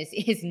again, this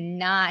is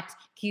not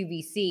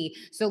QVC.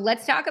 So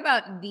let's talk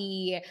about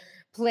the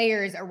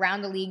players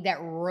around the league that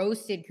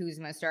roasted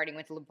Kuzma, starting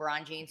with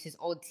LeBron James, his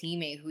old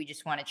teammate who we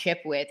just want to chip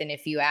with. And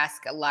if you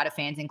ask a lot of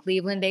fans in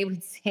Cleveland, they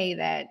would say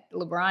that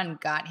LeBron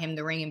got him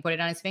the ring and put it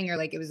on his finger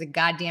like it was a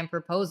goddamn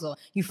proposal.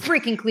 You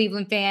freaking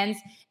Cleveland fans.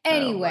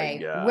 Anyway,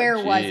 where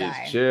was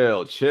I?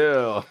 Chill.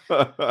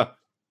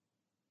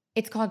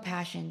 It's called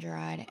passion,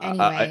 Gerard.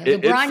 Anyway,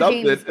 LeBron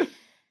James.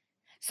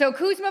 So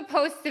Kuzma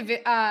posts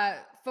the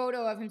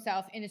photo of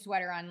himself in a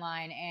sweater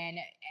online, and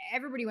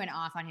everybody went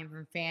off on him,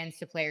 from fans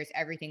to players,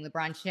 everything.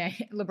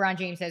 LeBron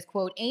James says,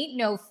 quote, "Ain't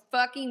no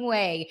fucking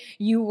way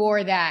you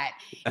wore that."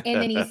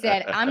 And then he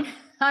said, I'm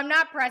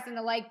not pressing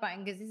the like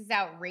button because this is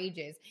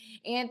outrageous.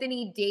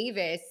 Anthony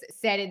Davis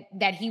said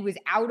that he was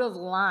out of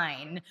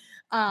line.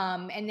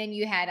 And then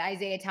you had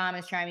Isaiah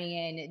Thomas chiming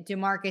in,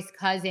 DeMarcus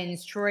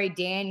Cousins, Troy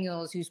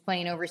Daniels, who's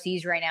playing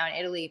overseas right now in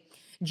Italy.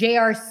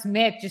 J.R.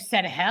 Smith just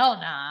said, hell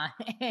nah.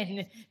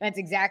 And that's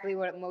exactly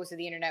what most of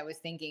the internet was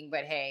thinking.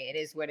 But hey, it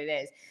is what it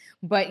is.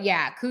 But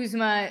yeah,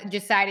 Kuzma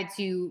decided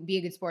to be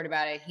a good sport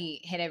about it.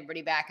 He hit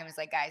everybody back and was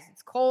like, guys,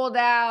 it's cold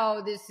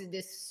out. The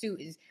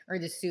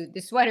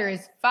sweater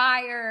is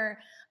fire.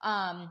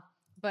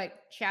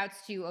 But shouts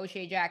to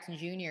O'Shea Jackson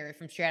Jr.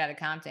 from Straight Outta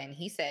Compton.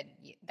 He said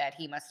that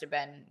he must have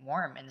been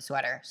warm in the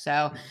sweater.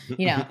 So,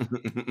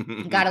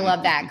 gotta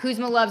love that.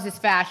 Kuzma loves his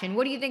fashion.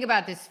 What do you think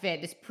about this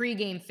fit, this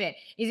pregame fit?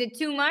 Is it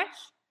too much?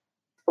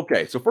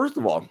 Okay, so first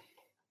of all,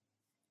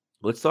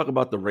 let's talk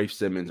about the Rafe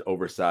Simmons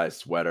oversized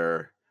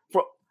sweater.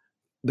 For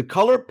the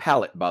color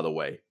palette, by the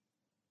way,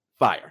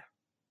 fire.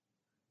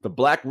 The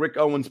black Rick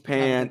Owens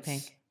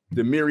pants,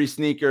 the Miri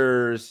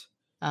sneakers.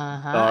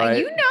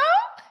 Right.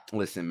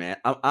 Listen, man,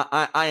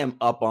 I am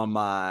up on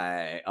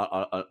my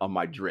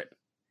drip,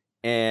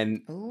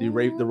 and the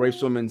Rafe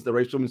Simmons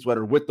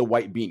sweater with the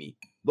white beanie.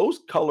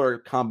 Those color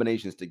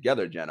combinations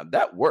together, Jenna,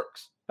 that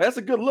works. That's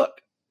a good look.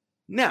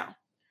 Now,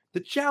 the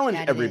challenge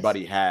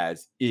everybody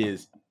has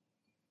is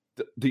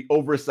the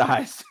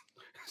oversized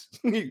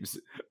sleeves,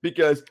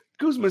 because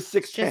Kuzma's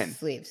 6'10",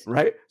 sleeves,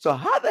 right? So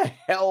how the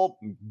hell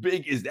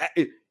big is that?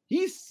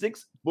 He's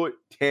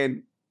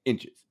 6'10",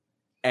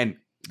 and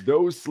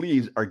those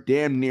sleeves are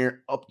damn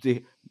near up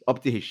to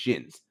his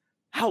shins.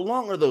 How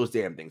long are those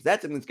damn things?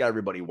 That's something that's got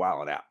everybody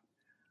wilding out.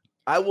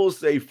 I will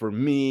say, for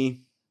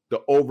me, the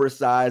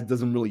oversized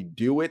doesn't really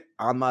do it.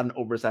 I'm not an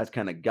oversized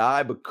kind of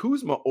guy, but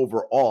Kuzma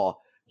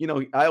overall,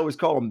 I always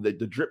call him the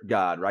drip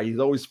god, right? He's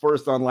always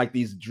first on like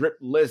these drip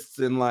lists,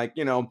 and I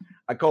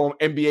call him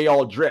NBA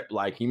all drip.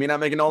 Like, he may not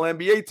make an all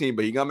NBA team,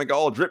 but he gonna make an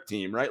all drip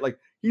team, right? Like,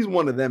 he's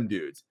one of them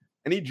dudes,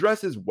 and he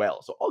dresses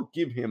well. So I'll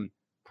give him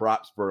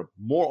props for,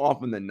 more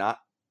often than not,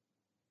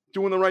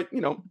 doing the right,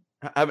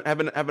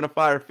 having a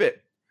fire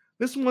fit.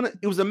 This one,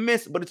 it was a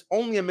miss, but it's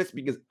only a miss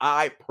because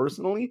I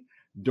personally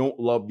don't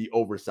love the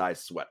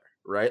oversized sweater,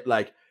 right?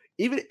 Like,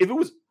 even if it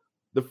was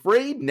the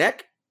frayed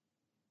neck,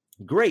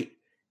 great.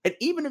 And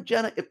even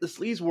if the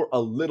sleeves were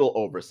a little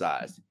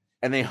oversized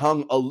and they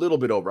hung a little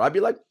bit over, I'd be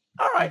like,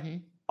 all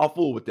right, I'll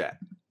fool with that.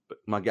 But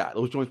my God,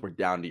 those joints were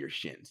down to your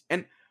shins.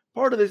 And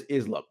part of this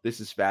is, look, this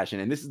is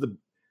fashion, and this is the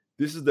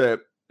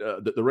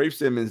Rafe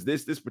Simmons,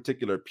 this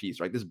particular piece,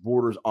 right? This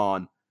borders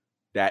on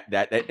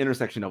that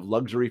intersection of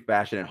luxury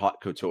fashion and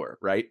haute couture,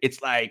 right? It's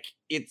like,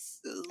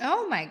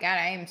 oh my God,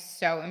 I am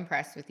so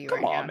impressed with you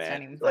right now.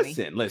 Man.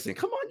 Listen,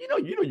 come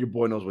on. Your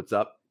boy knows what's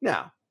up.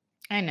 Now,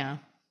 I know.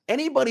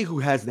 Anybody who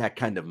has that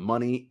kind of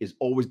money is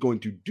always going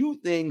to do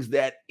things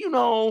that,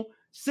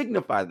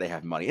 signify they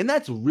have money. And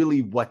that's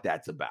really what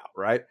that's about,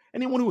 right?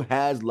 Anyone who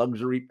has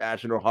luxury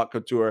fashion or haute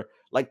couture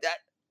like that,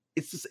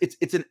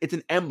 it's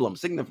an emblem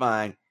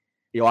signifying,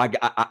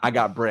 I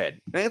got bread.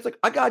 And it's like,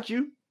 I got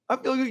you. I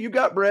feel you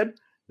got bread.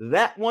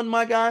 That one,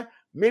 my guy,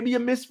 maybe a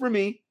miss for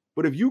me.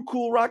 But if you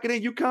cool rocking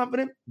it, you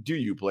confident, do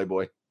you,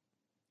 Playboy?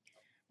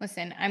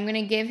 Listen, I'm going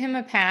to give him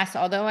a pass,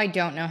 although I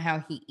don't know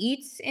how he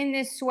eats in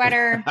this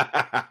sweater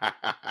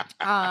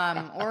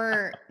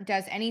or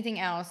does anything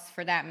else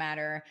for that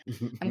matter.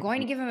 I'm going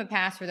to give him a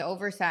pass for the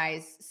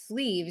oversized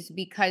sleeves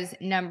because,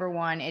 number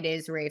one, it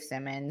is Rafe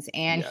Simmons,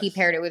 and he Yes.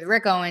 paired it with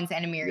Rick Owens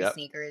and Amiri Yep.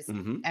 sneakers.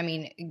 Mhm. I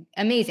mean,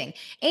 amazing.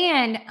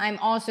 And I'm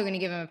also going to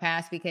give him a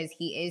pass because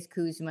he is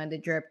Kuzma, the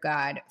drip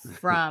god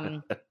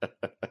from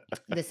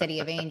the City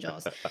of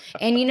Angels.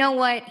 And you know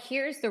what?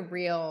 Here's the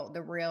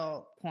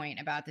real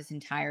point about this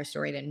entire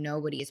story that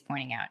nobody is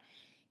pointing out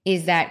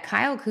is that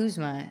Kyle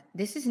Kuzma,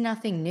 this is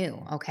nothing new,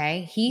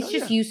 okay? He's Oh,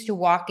 just yeah. used to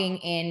walking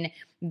in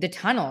the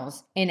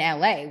tunnels in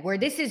LA where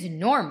this is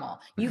normal.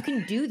 You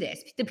can do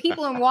this. The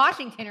people in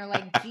Washington are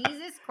like,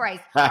 Jesus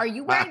Christ, are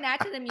you wearing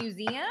that to the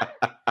museum?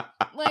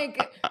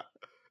 Like,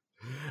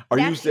 Are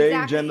you that's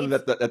saying, exactly Jenna,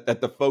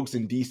 that the folks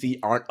in DC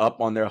aren't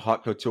up on their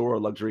haute couture or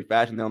luxury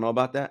fashion? They don't know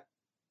about that?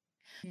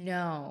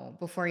 no,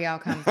 before y'all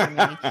come for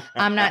me,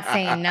 I'm not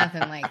saying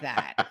nothing like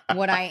that.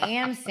 What I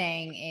am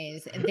saying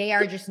is they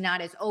are just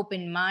not as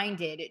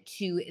open-minded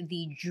to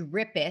the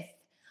drippeth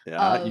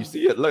Yeah, you of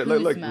see it. Look.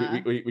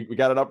 Kuzma. We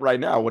got it up right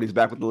now when he's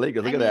back with the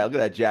Lakers. Look I at that. mean,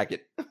 Look at that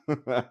jacket.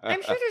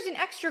 I'm sure there's an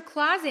extra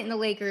closet in the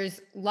Lakers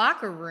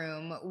locker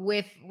room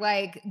with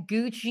like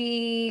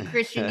Gucci,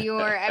 Christian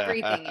Dior,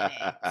 everything in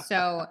it.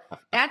 So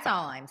that's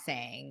all I'm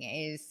saying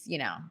is,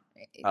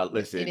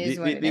 Listen, it is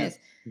what it is.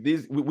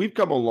 we've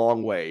come a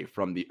long way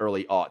from the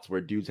early aughts where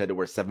dudes had to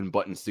wear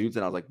 7-button suits,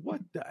 and I was like, what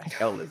the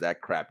hell is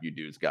that crap you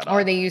dudes got Or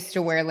on? they used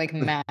to wear like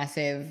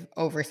massive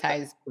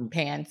oversized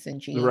pants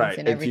and jeans Right,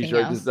 and and everything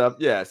t-shirts and else. stuff.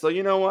 Yeah, so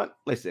you know what?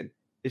 Listen,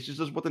 it's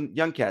just what the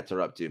young cats are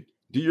up to.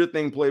 Do your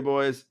thing,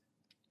 Playboys.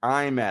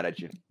 I ain't mad at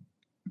you.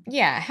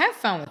 Yeah, have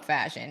fun with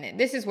fashion.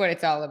 This is what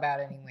it's all about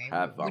anyway.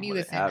 Have fun What do you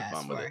with it. listen Have to us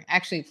fun with for? it.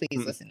 Actually,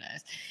 please listen to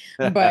us.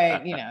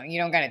 But, you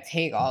don't got to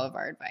take all of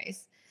our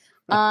advice.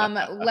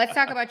 Let's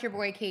talk about your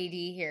boy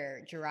KD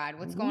here, Gerard.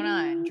 What's going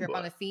on? Ooh, Drip boy.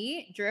 on the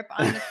feet? Drip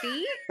on the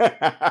feet?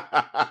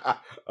 I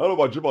don't know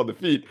about drip on the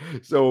feet.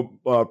 So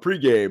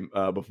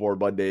pregame before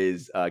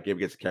Monday's game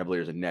against the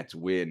Cavaliers and Nets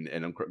win,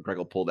 and Greg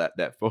will pull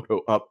that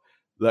photo up.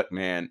 Look,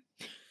 man,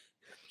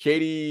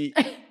 Katie,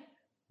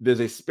 there's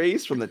a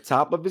space from the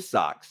top of his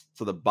socks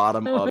to the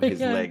bottom Oh of my his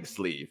God. leg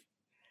sleeve,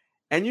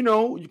 and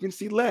you can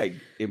see leg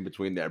in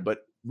between there. But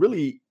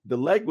really, the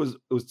leg it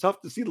was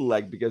tough to see the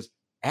leg because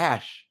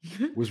Ash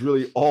was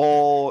really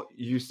all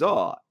you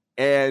saw,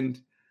 and.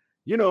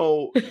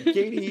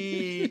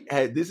 Katie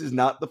this is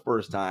not the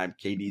first time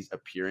Katie's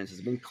appearance has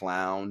been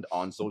clowned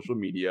on social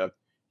media.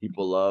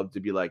 People love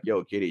to be like,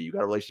 yo, Katie, you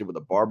got a relationship with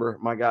a barber,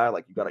 my guy?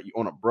 Like you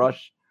own a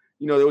brush.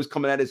 They was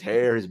coming at his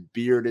hair. His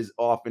beard is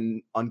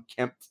often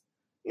unkempt.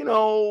 He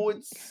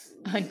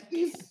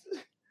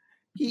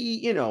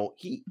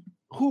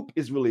hoop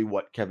is really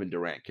what Kevin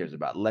Durant cares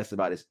about, less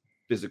about his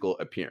physical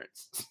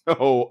appearance.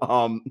 So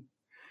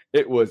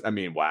it was,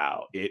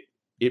 wow,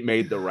 it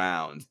made the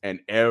rounds and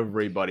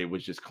everybody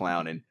was just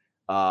clowning.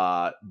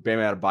 Bam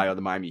Adebayo of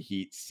the Miami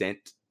Heat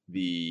sent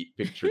the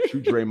picture to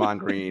Draymond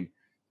Green,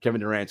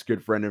 Kevin Durant's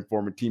good friend and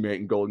former teammate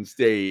in Golden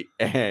State,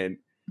 and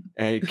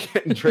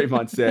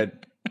Draymond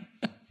said,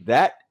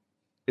 that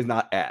is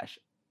not Ash.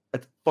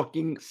 That's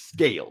fucking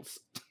scales.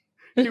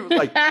 He was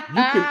like,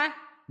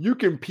 you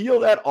can peel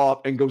that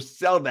off and go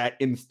sell that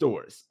in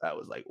stores. I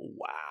was like,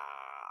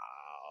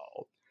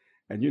 wow.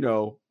 And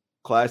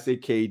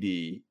classic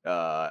KD.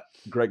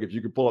 Greg, if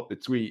you could pull up the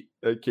tweet,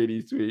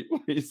 KD's tweet,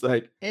 he's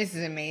like, This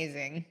is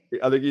amazing.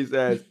 I think he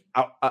says,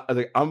 I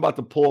think I'm about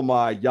to pull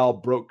my y'all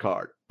broke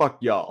card. Fuck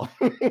y'all.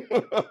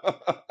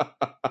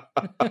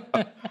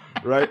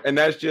 Right. And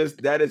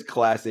that is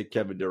classic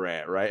Kevin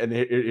Durant. Right. And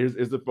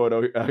here's the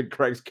photo.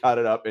 Greg's got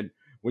it up. And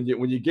when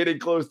you get in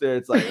close there,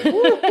 it's like,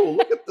 woo,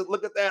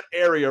 look at that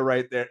area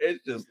right there.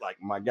 It's just like,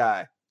 my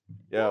guy,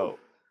 yo.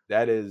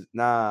 That is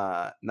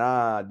nah,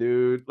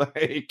 dude.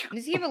 Like,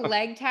 does he have a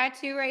leg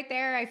tattoo right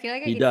there? I feel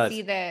like I He can does.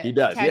 see the He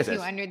does. tattoo Yes.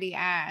 under the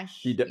ash.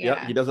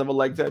 Yep, he does have a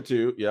leg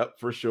tattoo. Yep,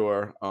 for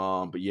sure.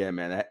 But yeah,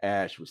 man, that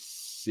Ash was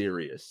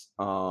serious.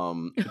 But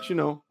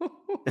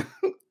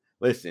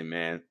listen,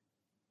 man,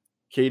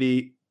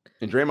 Katie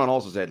and Draymond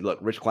also said, look,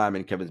 Rich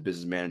Kleiman, Kevin's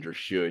business manager,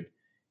 should.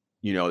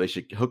 They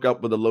should hook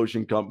up with a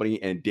lotion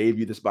company and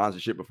debut the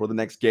sponsorship before the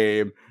next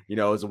game,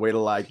 as a way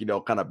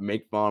to kind of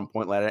make fun,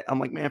 point like that. I'm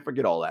like, man,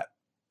 forget all that.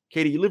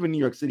 Katie, you live in New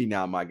York City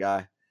now, my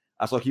guy.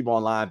 I saw people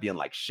online being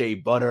like shea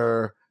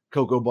butter,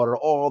 cocoa butter,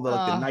 all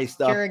the nice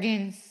stuff.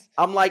 Jergens.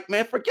 I'm like,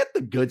 man, forget the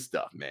good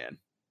stuff, man.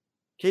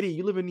 Katie,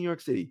 you live in New York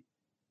City.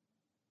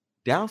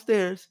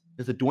 Downstairs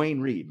is a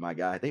Dwayne Reed, my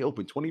guy. They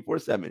open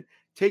 24/7.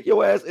 Take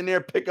your ass in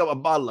there, pick up a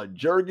bottle of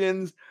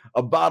Jergens,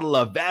 a bottle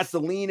of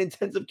Vaseline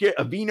intensive care,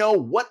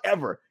 Aveeno,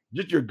 whatever.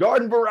 Just your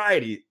garden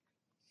variety.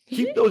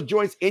 Keep those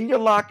joints in your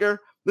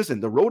locker. Listen,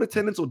 the road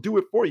attendants will do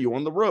it for you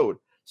on the road.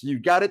 So you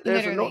got it there.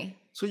 Literally.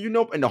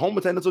 And the home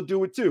attendants will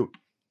do it too.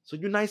 So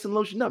you're nice and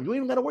lotioned up. You ain't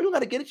even got to worry. You got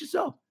to get it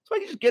yourself. So I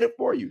can just get it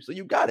for you. So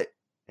you got it.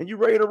 And you're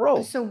ready to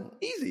roll. So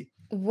easy.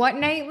 What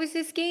night was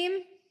this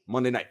game?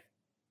 Monday night.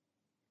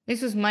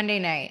 This was Monday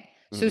night.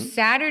 So Mhm.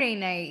 Saturday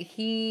night,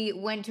 he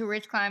went to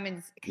Rich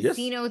Kleiman's Yes.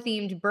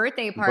 casino-themed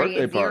birthday party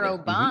Birthday at Zero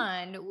party.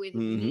 Bond with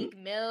Mhm. Meek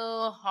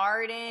Mill,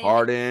 Harden.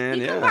 Harden,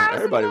 He yeah, borrowed some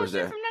everybody was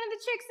bullshit there. from none of the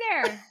chicks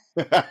there.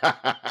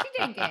 What you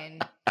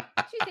thinking?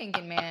 What you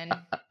thinking, man?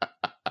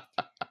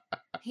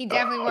 He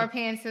definitely wore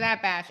pants to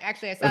that bash.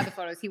 Actually, I saw the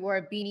photos. He wore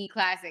a beanie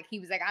classic. He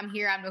was like, I'm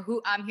here to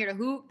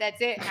hoop.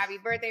 That's it. Happy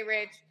birthday,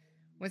 Rich.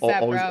 What's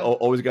up, Always, bro?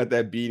 always got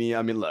that beanie.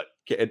 I mean, look,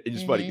 it's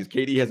just funny because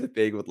Katie has a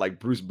thing with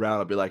like Bruce Brown.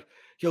 I'll be like,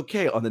 "Yo,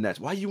 K on the Nets,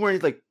 why are you wearing?"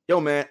 He's like, "Yo,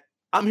 man,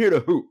 I'm here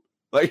to hoop."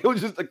 Like it was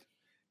just like,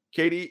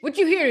 Katie, What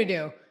you here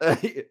to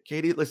do?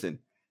 Katie, listen,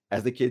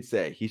 as the kids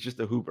say, he's just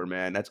a hooper,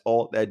 man. That's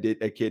all that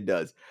kid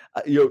does.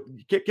 Kevin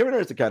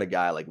Durant's the kind of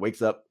guy like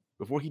wakes up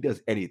before he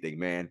does anything,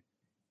 man.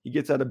 He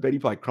gets out of bed, he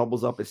probably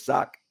crumbles up his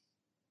sock,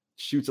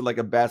 shoots it like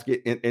a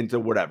basket into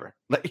whatever.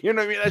 Like you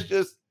know what I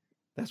mean?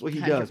 That's what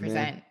he does,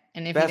 man.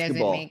 And if he doesn't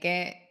Basketball. make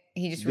it,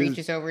 he just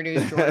reaches over to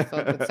his drawer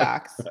filled with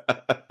socks.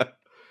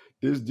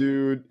 This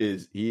dude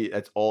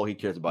that's all he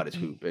cares about is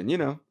hoop.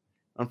 And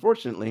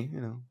unfortunately,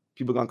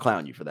 people gonna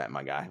clown you for that,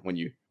 my guy, when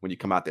you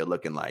come out there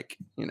looking like,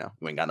 you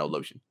ain't got no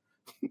lotion.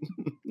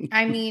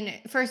 I mean,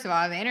 first of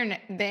all, the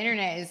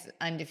internet is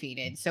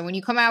undefeated. So when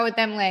you come out with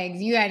them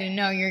legs, you had to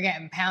know you're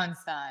getting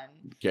pounced on.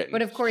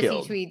 But of course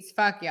killed. he tweets,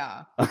 "Fuck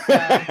y'all."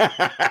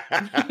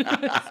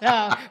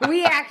 So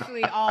we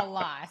actually all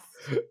lost.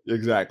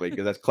 Exactly,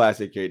 because that's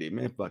classic KD.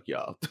 Man, fuck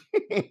y'all.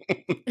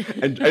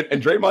 and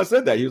Draymond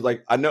said that. He was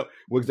like, I know.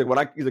 He's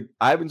like,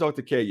 I haven't talked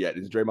to K yet.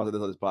 It's Draymond said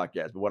this on his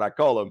podcast. But when I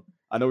call him,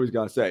 I know he's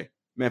gonna say,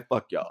 man,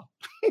 fuck y'all.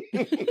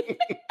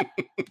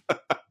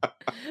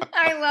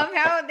 I love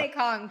how they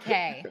call him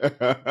K.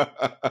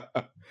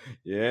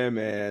 Yeah,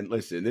 man.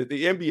 Listen, the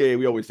NBA,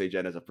 we always say,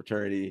 Jen, as a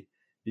fraternity,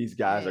 these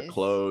guys are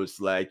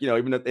close. Like,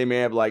 even if they may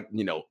have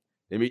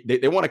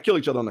they want to kill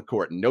each other on the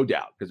court, no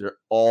doubt, because they're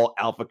all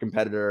alpha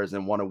competitors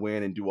and want to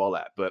win and do all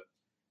that. But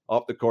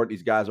off the court,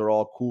 these guys are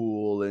all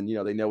cool and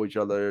they know each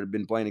other,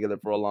 been playing together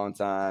for a long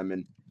time,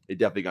 and they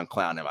definitely gonna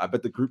clown him. I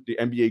bet the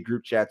NBA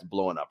group chat's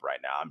blowing up right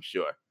now, I'm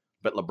sure.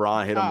 But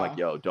LeBron hit him like,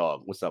 yo,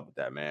 dog, what's up with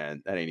that,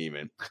 man? That ain't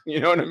even,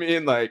 you know what I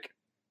mean? Like,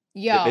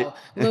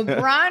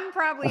 LeBron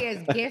probably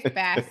has gift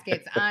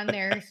baskets on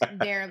their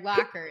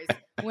lockers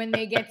when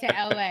they get to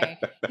LA.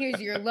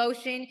 Here's your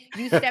lotion.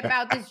 You step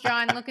out this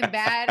John looking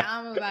bad,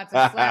 I'm about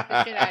to slap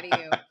the shit out of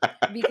you.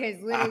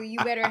 Because literally you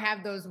better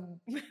have those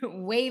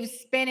waves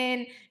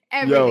spinning,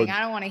 everything.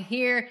 I don't want to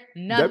hear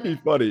nothing.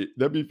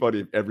 That'd be funny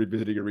if every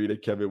visiting arena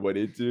Kevin went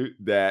into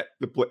that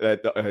the players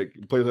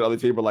on the other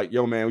table like,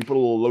 yo, man, we put a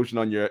little lotion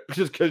on your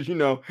just because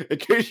in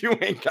case you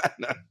ain't got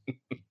none.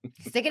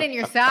 Stick it in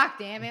your sock,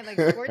 damn it. Like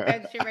squirt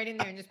that shit right in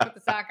there and just put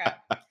the sock up.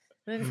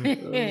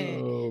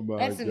 Oh my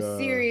That's some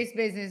serious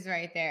business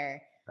right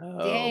there. Oh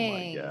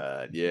Dang. my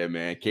God. Yeah,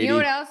 man. Katie. You know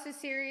what else is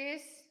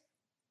serious?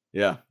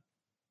 Yeah.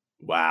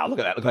 Wow, look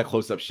at that! Look at that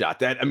close-up shot.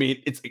 That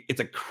it's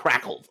a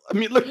crackle. I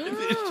mean, look,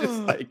 it's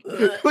just like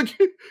look.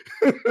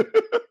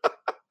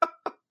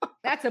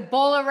 That's a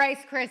bowl of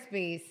Rice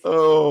Krispies.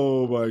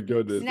 Oh my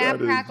goodness! Snap,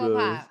 crackle,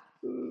 pop.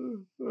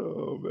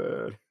 Oh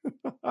man.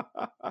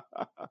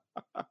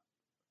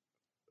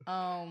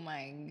 Oh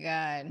my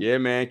God. Yeah,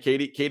 man.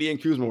 Katie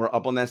and Kuzma were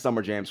up on that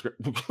Summer Jam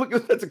script. Look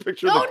at that's a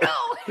picture. Oh of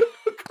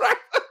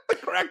the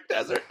crack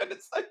desert, and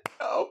it's like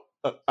no.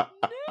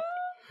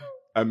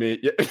 I mean,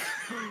 yeah.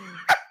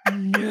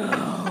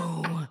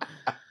 No.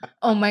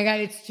 Oh my God,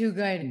 it's too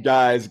good.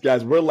 Guys,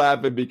 we're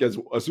laughing because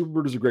a super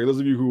producer Greg, those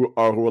of you who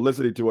are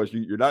listening to us,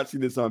 you're not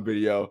seeing this on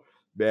video,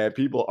 man.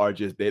 People are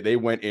just they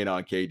went in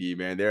on KD,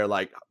 man. They're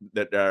like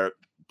they're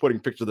putting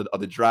pictures of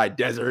the dry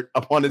desert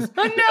up on his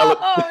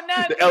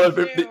the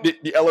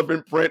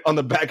elephant print on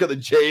the back of the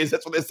Jays.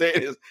 That's what they're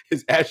saying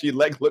his ashy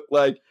leg looked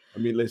like. I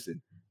mean,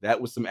 listen,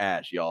 that was some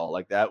ash, y'all.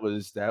 Like that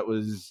was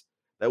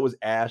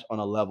ash on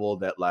a level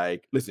that,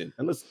 like, listen,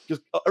 and let's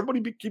just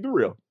everybody keep it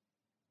real.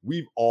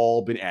 We've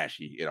all been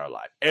ashy in our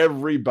life.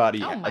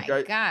 Everybody. Oh my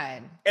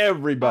God.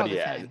 Everybody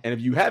has. And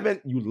if you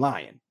haven't, you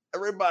lying.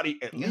 Everybody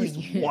at least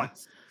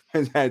once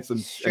has had some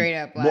straight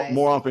up lies.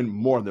 More often,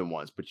 more than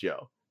once. But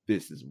yo,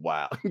 this is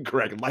wild.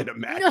 Greg, light a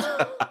match.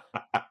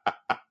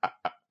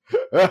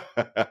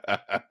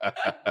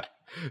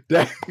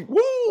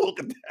 Woo! Look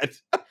at that.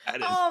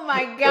 Oh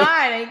my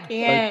God, I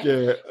can't.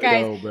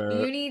 Guys, man.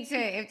 You need to,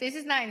 if this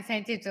is not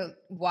incentive to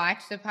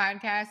watch the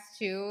podcast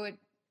too,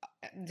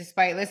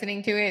 despite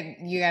listening to it,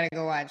 you got to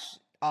go watch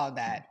all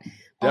that.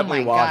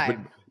 Definitely watch,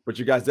 but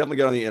you guys definitely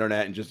get on the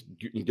internet and just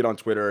get on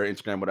Twitter,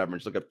 Instagram, whatever,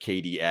 and just look up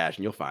KD Ash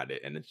and you'll find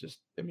it. And it's just,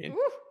 I mean,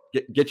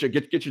 get your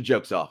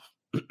jokes off.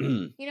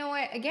 You know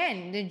what?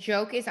 Again, the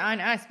joke is on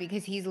us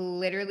because he's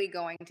literally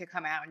going to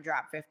come out and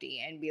drop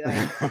 50 and be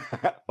like,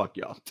 fuck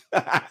y'all.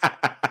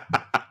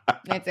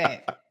 That's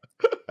it.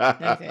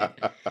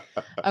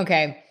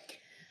 Okay.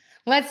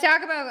 Let's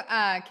talk about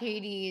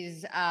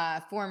KD's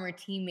former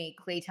teammate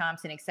Klay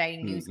Thompson.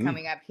 Exciting news Hmm.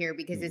 coming up here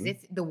because as Hmm.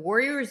 if the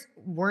Warriors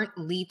weren't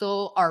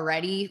lethal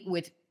already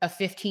with a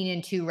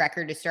 15-2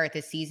 record to start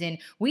the season,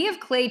 we have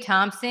Klay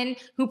Thompson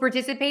who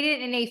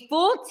participated in a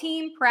full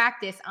team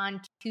practice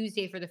on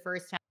Tuesday for the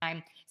first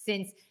time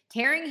since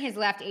tearing his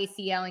left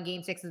ACL in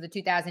Game 6 of the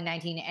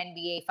 2019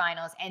 NBA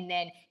Finals and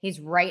then his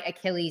right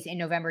Achilles in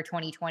November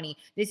 2020.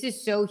 This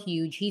is so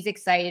huge. He's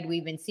excited.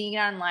 We've been seeing it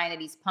online that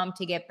he's pumped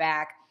to get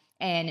back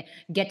and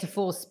get to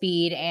full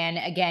speed. And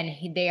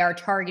again, they are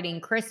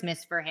targeting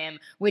Christmas for him,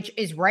 which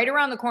is right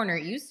around the corner.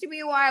 It used to be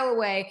a while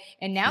away.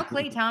 And now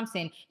Klay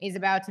Thompson is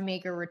about to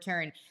make a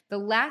return. The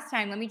last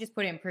time, let me just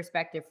put it in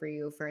perspective for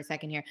you for a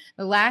second here.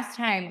 The last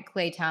time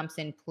Klay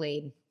Thompson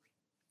played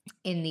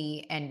in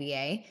the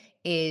NBA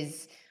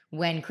is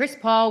when Chris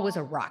Paul was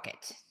a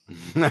Rocket.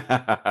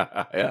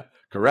 Yeah,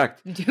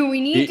 correct. Do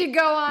we need to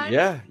go on?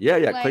 Yeah.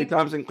 Like, Klay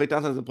Thompson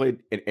hasn't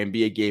played an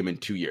NBA game in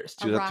 2 years.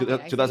 a Rocket. I said he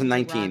was a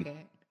 2019.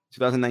 Rocket.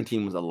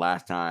 2019 was the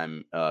last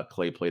time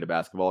Klay played a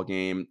basketball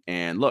game.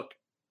 And look,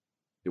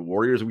 the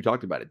Warriors, we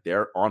talked about it.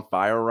 They're on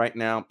fire right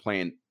now,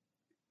 playing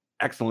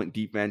excellent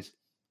defense.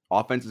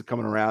 Offense is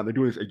coming around. They're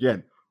doing this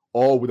again,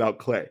 all without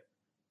Klay.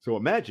 So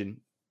imagine,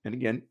 and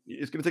again,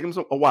 it's going to take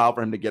him a while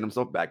for him to get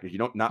himself back because you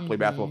don't not play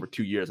basketball for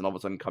 2 years and all of a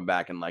sudden come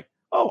back and like,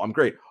 oh, I'm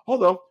great.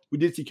 Although we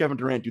did see Kevin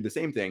Durant do the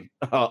same thing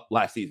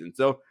last season.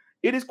 So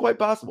it is quite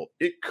possible.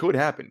 It could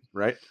happen,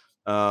 right?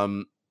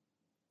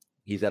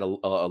 He's had a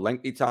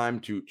lengthy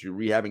time to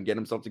rehab and get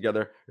himself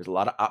together. There's a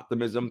lot of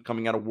optimism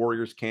coming out of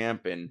Warriors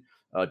camp and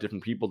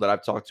different people that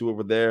I've talked to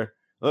over there.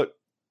 Look,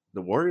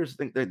 the Warriors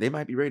think they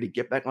might be ready to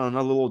get back on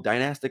another little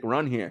dynastic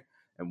run here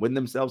and win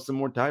themselves some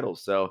more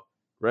titles. So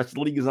the rest of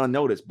the league is on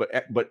notice. But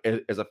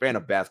as a fan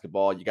of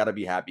basketball, you got to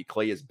be happy.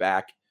 Klay is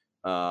back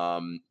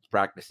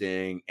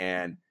practicing.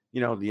 And,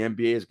 the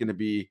NBA is going to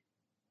be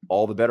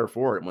all the better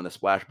for it when the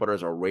Splash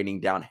Brothers are raining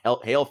down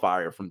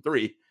hailfire from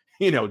three,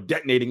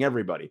 detonating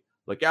everybody.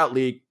 Look out,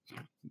 league.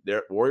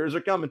 Their Warriors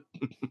are coming.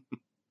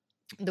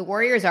 The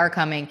Warriors are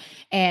coming.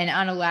 And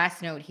on a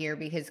last note here,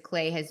 because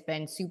Klay has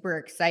been super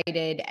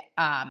excited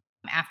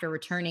after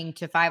returning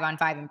to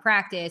 5-on-5 in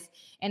practice.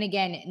 And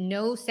again,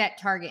 no set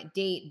target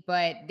date,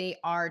 but they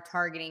are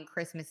targeting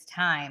Christmas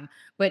time.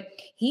 But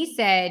he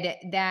said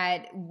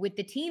that with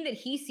the team that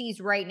he sees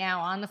right now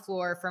on the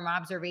floor from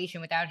observation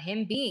without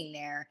him being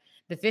there,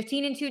 the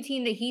 15-2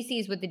 team that he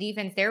sees with the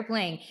defense they're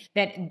playing,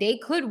 that they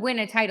could win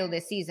a title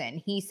this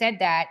season. He said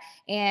that.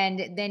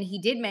 And then he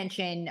did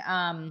mention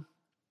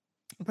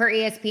per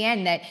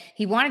ESPN that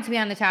he wanted to be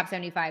on the top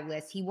 75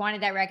 list. He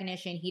wanted that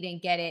recognition. He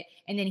didn't get it.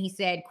 And then he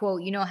said,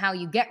 quote, you know how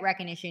you get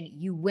recognition,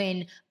 you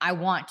win. I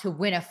want to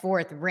win a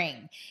 4th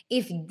ring.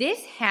 If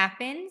this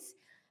happens,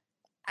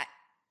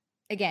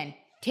 again,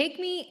 take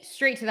me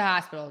straight to the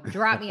hospital.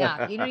 Drop me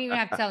off. You don't even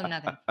have to tell him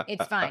nothing.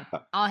 It's fine.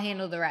 I'll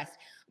handle the rest.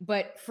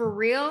 But for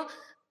real,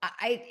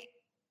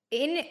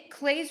 in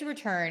Klay's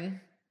return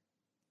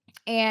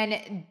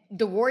and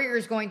the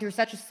Warriors going through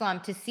such a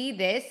slump, to see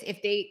this,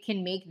 if they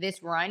can make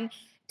this run,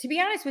 to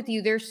be honest with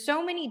you, there's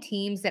so many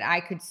teams that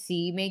I could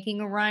see making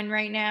a run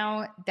right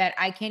now that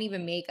I can't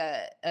even make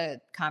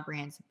a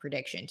comprehensive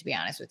prediction, to be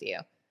honest with you.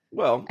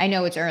 Well, I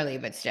know it's early,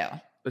 but still.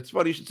 It's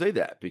funny you should say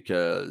that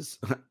because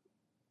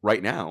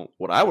right now,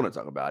 what I want to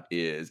talk about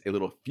is a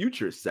little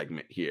future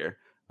segment here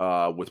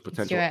with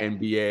potential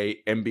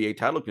NBA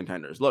title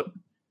contenders. Look,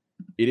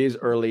 it is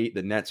early.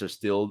 The Nets are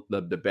still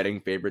the betting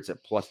favorites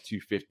at plus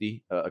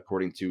 250,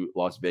 according to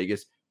Las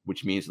Vegas,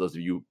 which means those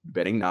of you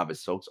betting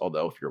novice folks,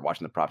 although if you're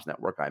watching the Props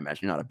Network, I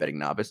imagine you're not a betting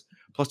novice,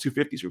 plus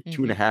 250 is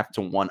 2.5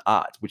 to 1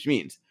 odds, which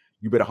means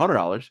you bet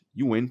 $100,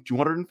 you win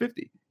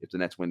 $250 if the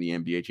Nets win the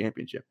NBA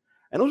championship.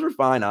 And those are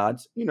fine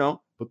odds,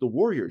 but the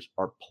Warriors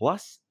are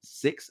plus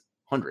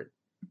 600.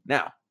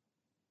 Now,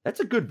 that's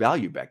a good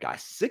value bet,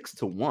 guys. 6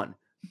 to 1.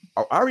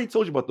 I already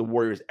told you about the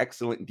Warriors'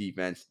 excellent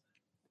defense.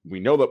 We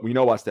know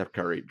about Steph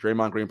Curry,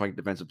 Draymond Green playing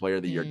Defensive Player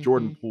of the Year,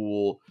 Jordan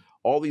Poole,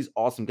 all these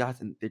awesome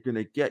guys, and they're going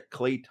to get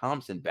Klay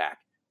Thompson back.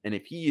 And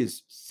if he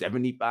is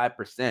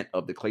 75%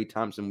 of the Klay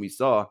Thompson we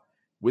saw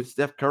with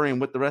Steph Curry and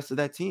with the rest of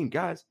that team,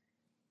 guys,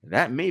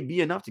 that may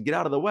be enough to get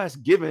out of the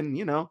West, given,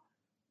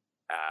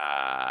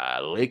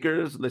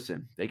 Lakers,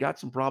 listen, they got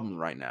some problems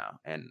right now.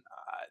 And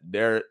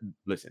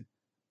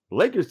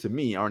Lakers to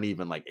me aren't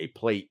even like a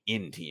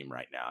play-in team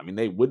right now. I mean,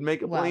 they would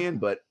make a play-in,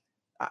 but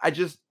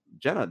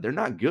Jenna, they're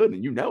not good,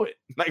 and you know it.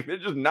 Like, they're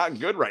just not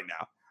good right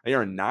now. They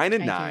are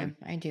 9-9.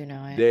 I do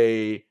know it.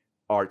 They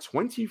are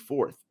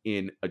 24th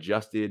in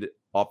adjusted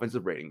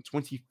offensive rating,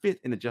 25th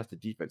in adjusted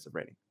defensive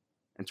rating,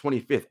 and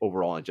 25th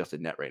overall in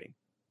adjusted net rating.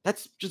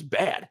 That's just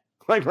bad.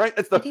 Like, right?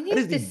 I think they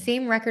have the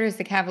same record as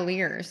the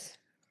Cavaliers.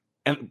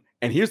 And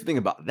here's the thing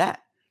about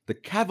that. The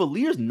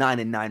Cavaliers'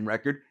 9-9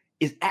 record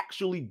is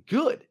actually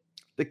good.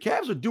 The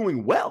Cavs are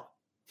doing well,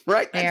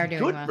 right? They are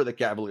doing good well for the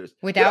Cavaliers.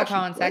 without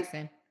Colin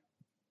Sexton.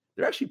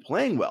 They're actually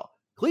playing well.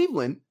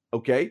 Cleveland,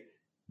 okay,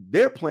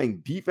 they're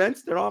playing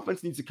defense. Their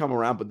offense needs to come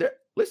around, but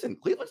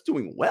Cleveland's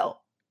doing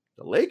well.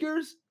 The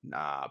Lakers,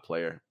 nah,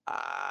 player.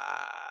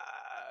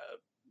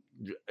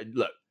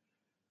 Look,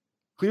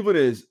 Cleveland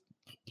is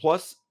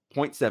plus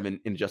 0.7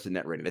 in adjusted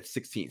net rating. That's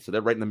 16th. So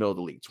they're right in the middle of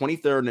the league.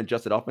 23rd in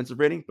adjusted offensive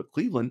rating. But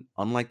Cleveland,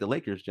 unlike the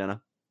Lakers,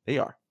 Jenna, they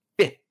are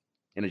 5th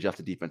in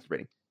adjusted defensive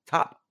rating.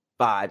 Top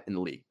 5 in the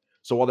league.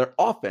 So while their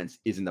offense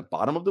is in the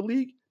bottom of the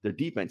league, their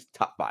defense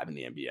top 5 in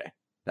the NBA.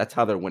 That's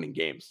how they're winning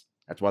games.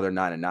 That's why they're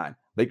 9-9.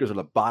 Lakers are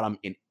the bottom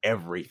in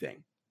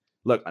everything.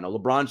 Look, I know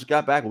LeBron just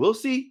got back. We'll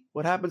see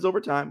what happens over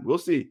time. We'll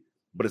see.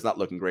 But it's not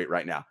looking great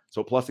right now.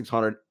 So plus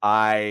 600,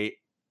 I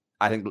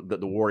think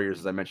the Warriors,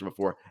 as I mentioned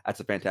before, that's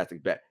a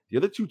fantastic bet. The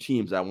other two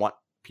teams I want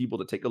people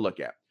to take a look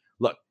at.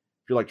 Look,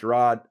 if you're like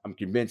Gerard, I'm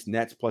convinced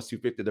Nets plus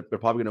 250, they're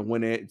probably going to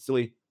win it. It's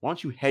silly. Why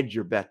don't you hedge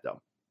your bet,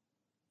 though?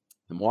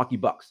 The Milwaukee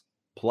Bucks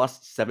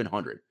plus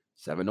 700,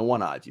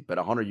 7-1 odds. You bet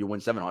 100, you win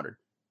 700.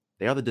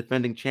 They are the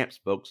defending champs,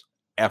 folks.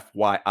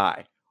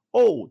 FYI.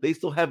 Oh, they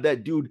still have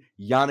that dude,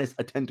 Giannis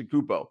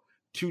Antetokounmpo,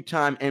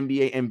 2-time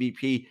NBA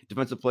MVP,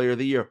 Defensive Player of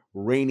the Year,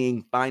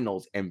 reigning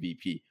Finals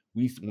MVP.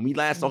 When we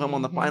last saw him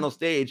on the final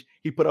stage,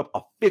 he put up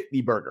a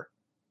 50 burger.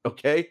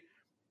 Okay,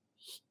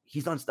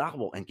 he's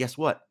unstoppable. And guess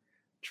what?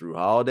 Drew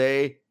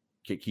Holiday,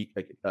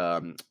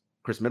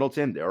 Chris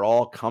Middleton, they're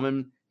all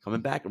coming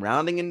back,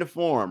 rounding into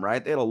form.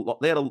 Right? They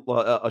had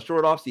a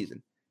short off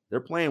season. They're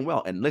playing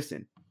well. And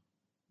listen,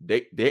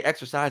 they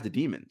exercise the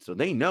demon, so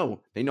they know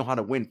how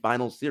to win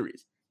final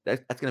series. That's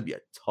going to be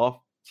a tough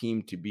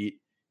team to beat.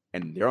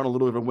 And they're on a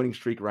little bit of a winning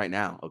streak right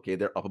now. Okay,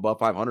 they're up above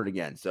 500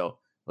 again. So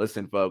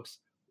listen, folks,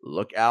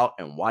 look out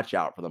and watch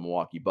out for the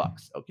Milwaukee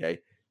Bucks. Okay,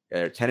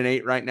 they're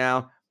 10-8 right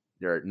now.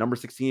 They're number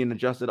 16 in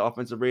adjusted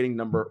offensive rating,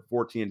 number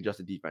 14 in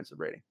adjusted defensive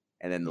rating.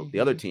 And then the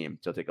other team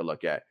to take a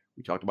look at.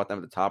 We talked about them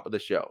at the top of the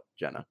show,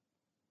 Jenna.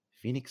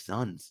 Phoenix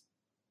Suns.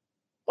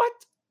 What?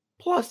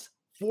 Plus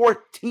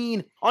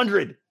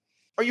 1,400.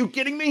 Are you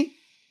kidding me?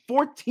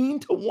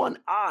 14-1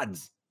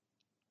 odds.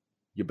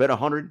 You bet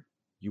 100.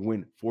 You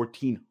win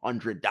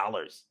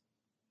 $1,400.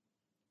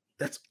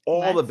 That's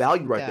all the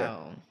value right there.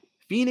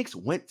 Phoenix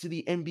went to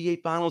the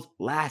NBA Finals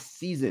last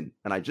season.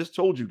 And I just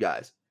told you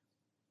guys,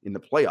 in the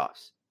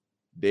playoffs,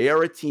 they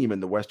are a team in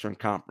the Western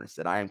Conference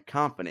that I am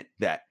confident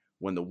that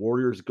when the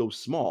Warriors go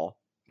small,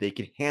 they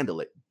can handle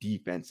it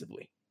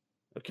defensively.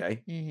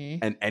 Okay?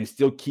 And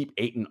still keep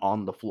Ayton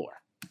on the floor.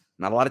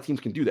 Not a lot of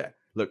teams can do that.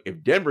 Look,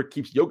 if Denver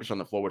keeps Jokic on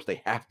the floor, which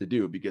they have to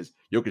do because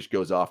Jokic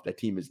goes off, that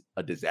team is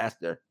a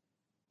disaster.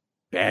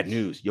 Bad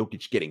news.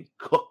 Jokic getting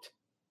cooked.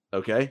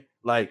 Okay?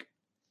 Like,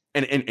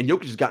 and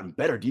Jokic has gotten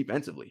better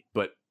defensively.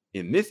 But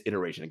in this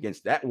iteration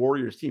against that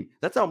Warriors team,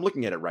 that's how I'm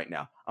looking at it right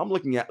now. I'm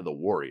looking at the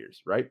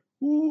Warriors, right?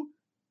 Who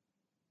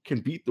can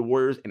beat the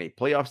Warriors in a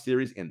playoff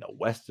series in the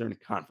Western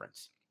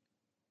Conference?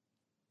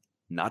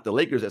 Not the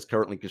Lakers as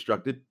currently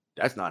constructed.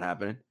 That's not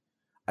happening.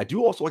 I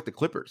do also like the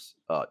Clippers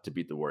to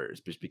beat the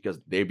Warriors just because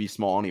they'd be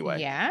small anyway.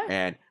 Yeah.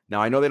 And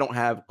now I know they don't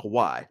have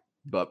Kawhi,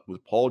 but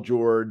with Paul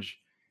George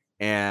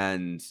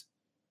and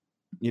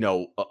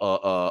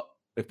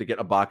if they get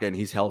Ibaka and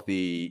he's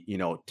healthy,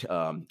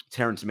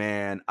 Terrence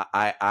Mann,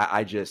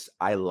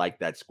 I like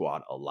that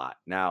squad a lot.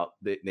 Now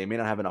they may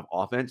not have enough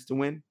offense to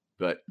win,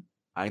 but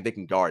I think they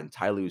can guard. And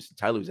Ty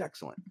Lue's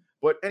excellent.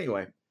 But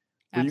anyway,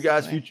 for you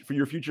guys, for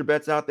your future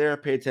bets out there,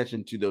 pay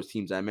attention to those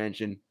teams I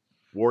mentioned.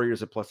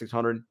 Warriors at plus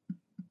 600,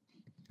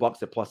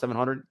 Bucks at plus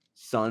 700,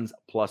 Suns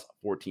plus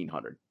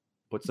 1,400.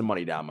 Put some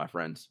money down, my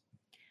friends.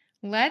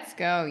 Let's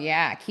go.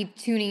 Yeah. Keep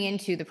tuning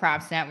into the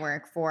Props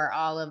Network for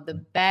all of the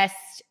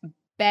best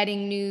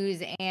betting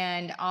news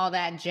and all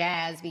that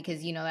jazz,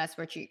 because that's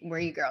where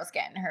you girls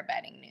getting her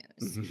betting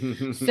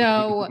news.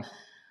 So,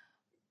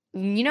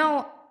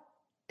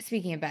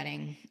 speaking of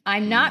betting,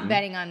 I'm not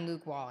betting on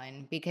Luke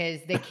Walton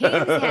because the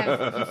Kings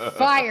have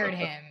fired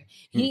him.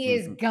 He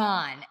is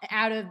gone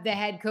out of the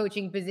head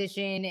coaching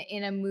position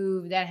in a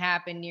move that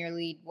happened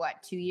nearly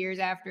 2 years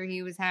after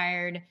he was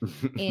hired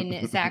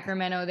in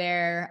Sacramento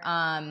there.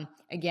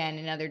 Again,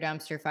 another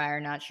dumpster fire.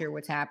 Not sure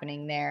what's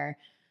happening there.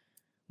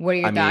 What are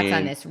your thoughts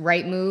on this?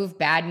 Right move,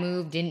 bad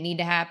move, didn't need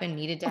to happen,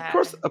 needed to happen?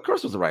 Of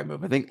course it was the right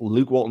move. I think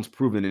Luke Walton's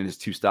proven in his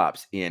 2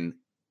 stops in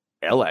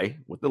LA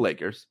with the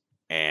Lakers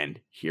and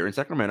here in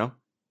Sacramento,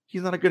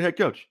 he's not a good head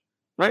coach,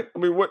 right? I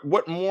mean,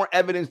 what more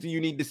evidence do you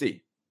need to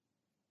see?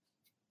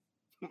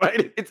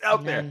 Right? It's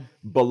out there.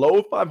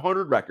 Below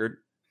 500 record,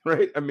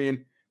 right? I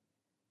mean,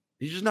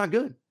 he's just not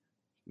good.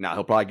 Now,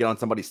 he'll probably get on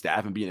somebody's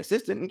staff and be an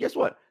assistant. And guess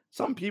what?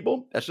 Some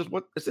people, that's just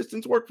what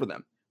assistants work for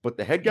them. But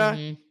the head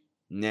guy,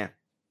 nah.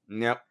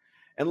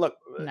 And look,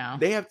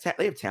 they have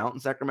talent in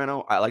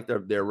Sacramento. I like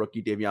their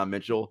rookie, Davion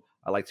Mitchell.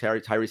 I like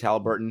Tyrese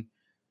Halliburton.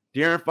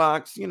 De'Aaron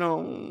Fox,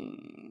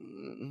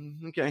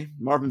 okay.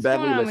 Marvin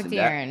Bagley,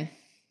 listen,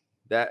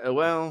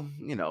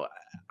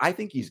 I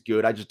think he's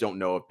good. I just don't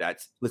know if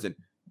listen,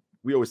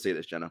 we always say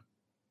this, Jenna.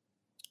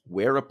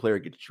 Where a player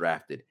gets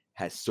drafted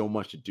has so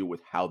much to do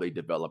with how they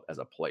develop as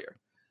a player.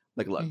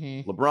 Like, look,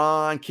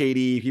 LeBron,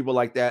 KD, people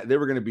like that, they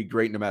were going to be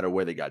great no matter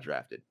where they got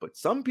drafted. But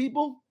some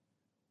people,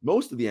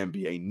 most of the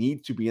NBA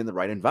needs to be in the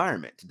right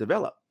environment to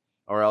develop,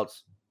 or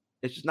else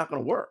it's just not going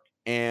to work.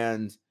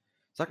 And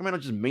Sacramento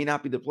just may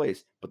not be the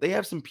place, but they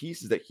have some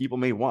pieces that people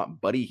may want.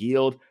 Buddy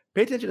Hield,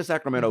 Pay attention to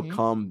Sacramento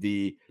come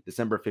the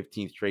December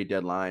 15th trade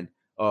deadline,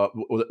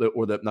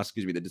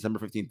 the December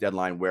 15th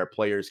deadline where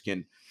players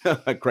can,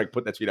 Craig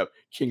put that tweet up,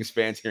 Kings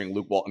fans hearing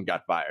Luke Walton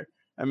got fired.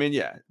 I mean,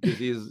 yeah,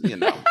 he's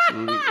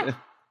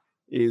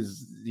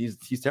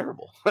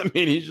terrible. I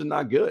mean, he's just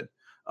not good.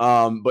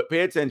 But pay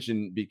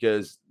attention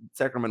because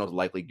Sacramento's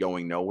likely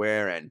going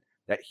nowhere, and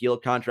that heel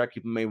contract,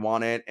 people may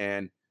want it.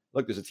 And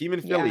look, there's a team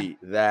in Philly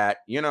that,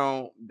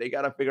 they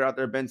got to figure out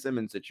their Ben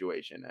Simmons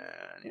situation.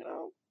 And,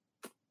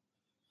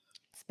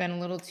 it's been a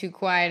little too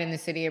quiet in the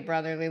city of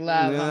brotherly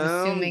love.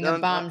 I'm assuming a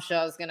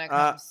bombshell is going to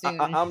come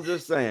soon. I'm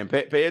just saying,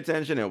 pay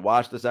attention and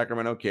watch the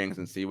Sacramento Kings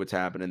and see what's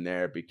happening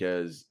there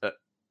because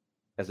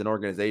as an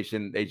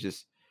organization,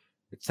 it's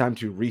time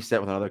to reset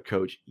with another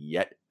coach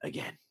yet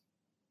again.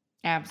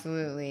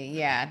 Absolutely.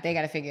 Yeah, they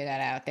got to figure that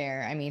out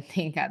there. I mean,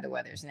 thank God the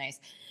weather's nice.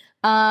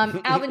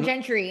 Alvin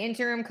Gentry,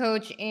 interim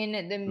coach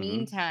in the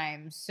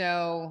meantime.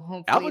 So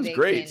hopefully Alvin's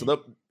great.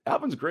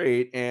 Alvin's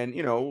great, and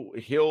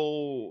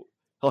he'll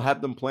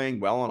have them playing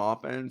well on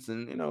offense,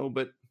 and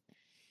but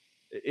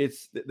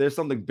there's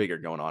something bigger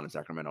going on in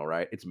Sacramento,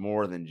 right? It's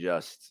more than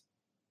just.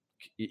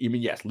 I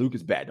mean, yes, Luke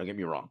is bad. Don't get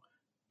me wrong,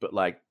 but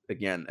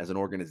again, as an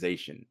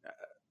organization,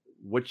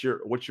 what's your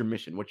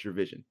mission? What's your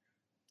vision?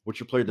 What's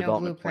your player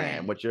development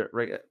plan? What's your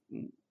right? I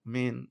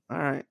mean, all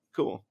right,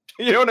 cool.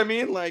 You know what I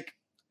mean?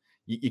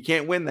 You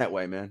can't win that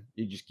way, man.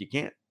 You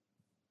can't.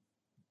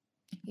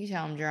 You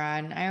tell him,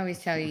 Gerard. I always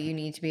tell you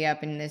need to be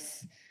up in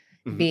this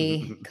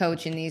B,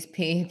 coaching these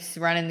peeps,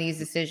 running these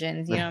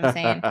decisions. You know what I'm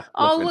saying?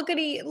 Oh, look at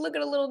a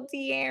little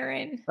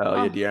De'Aaron.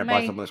 Oh, yeah, De'Aaron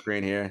pops up on the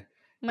screen here.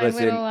 My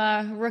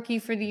little rookie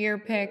for the year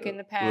pick in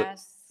the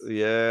past.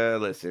 Yeah,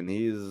 listen,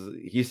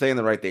 he's saying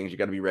the right things. You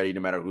got to be ready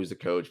no matter who's the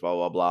coach, blah,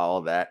 blah, blah,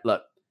 all that.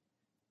 Look,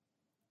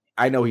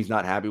 I know he's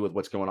not happy with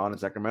what's going on in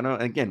Sacramento.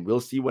 And again, we'll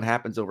see what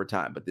happens over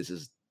time. But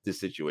this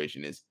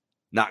situation is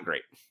not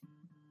great.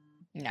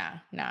 Nah,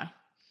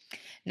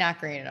 not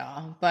great at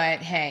all. But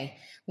hey,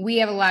 we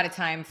have a lot of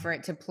time for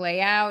it to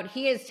play out.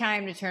 He has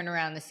time to turn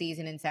around the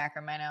season in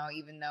Sacramento,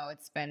 even though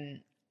it's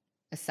been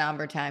a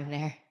somber time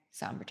there.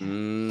 Somber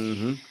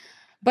time.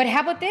 But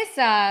how about this?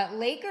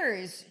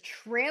 Lakers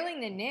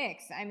trailing the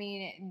Knicks. I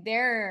mean,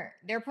 they're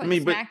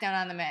putting SmackDown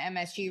on the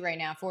MSG right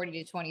now,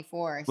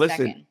 40-24. Listen,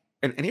 second.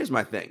 And here's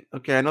my thing.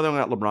 Okay, I know they don't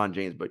got LeBron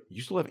James, but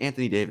you still have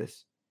Anthony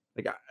Davis.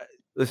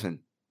 Listen,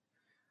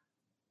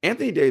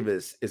 Anthony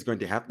Davis is going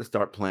to have to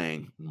start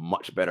playing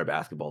much better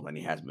basketball than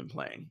he has been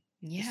playing.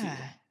 Yeah.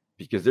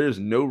 Because there's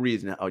no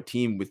reason a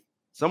team with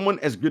someone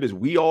as good as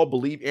we all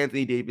believe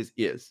Anthony Davis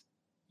is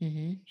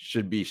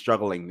should be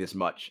struggling this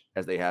much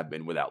as they have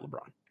been without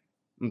LeBron.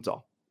 That's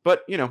all.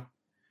 But,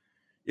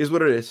 is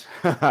what it is.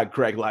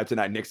 Craig live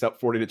tonight. Knicks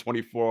up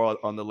 40-24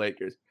 on the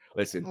Lakers.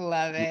 Listen,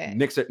 love it.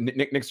 Knicks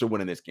are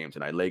winning this game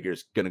tonight.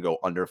 Lakers going to go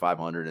under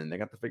 500, and they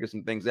got to figure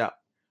some things out.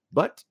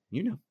 But,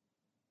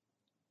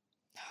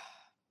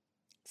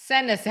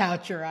 Send us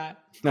out, Gerard.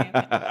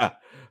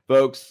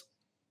 Folks,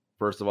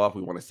 first of all,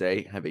 we want to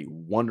say have a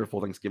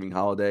wonderful Thanksgiving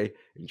holiday.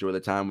 Enjoy the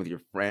time with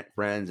your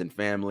friends and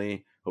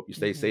family. Hope you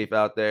stay safe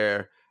out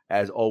there.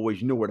 As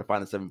always, you know where to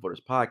find the 7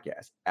 Footers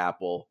podcast.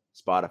 Apple,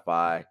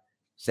 Spotify,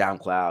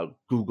 SoundCloud,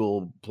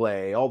 Google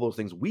Play, all those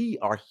things. We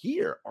are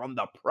here on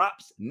the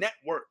Props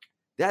Network.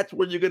 That's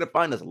where you're going to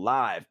find us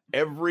live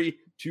every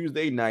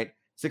Tuesday night,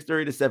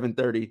 6:30 to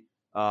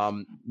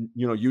 7:30.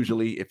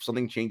 Usually if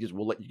something changes,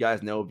 we'll let you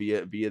guys know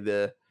via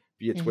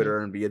Twitter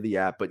and via the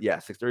app. But yeah,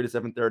 6:30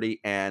 to 7:30.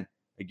 And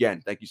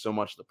again, thank you so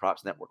much to the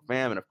Props Network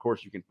fam. And of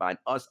course, you can find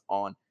us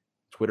on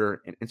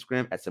Twitter and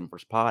Instagram at 7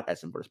 Footers Pod, at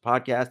 7 Footers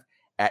Podcast,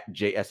 at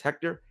JS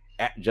Hector,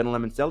 at Jenna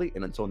Lemoncelli.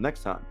 And until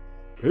next time,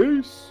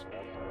 peace.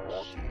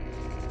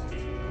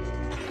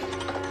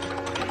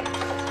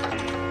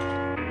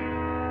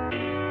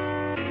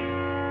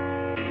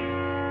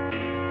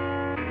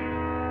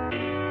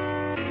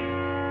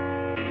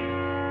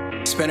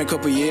 Spent a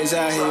couple years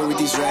out here with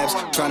these raps,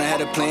 trying to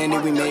have a plan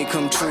that we made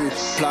come true.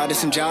 Applied to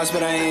some jobs,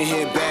 but I ain't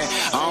hit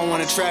back. I don't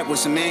want to trap,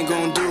 what's a man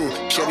gonna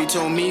do? Chevy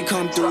told me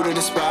come through to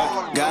the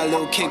spot. Got a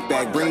little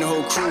kickback, bring the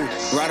whole crew.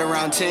 Right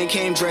around 10,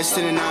 came dressed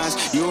to the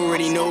nines. You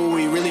already know what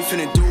we really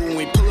finna do when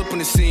we pull up on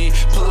the scene.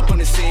 Pull up on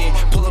the scene,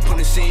 pull up on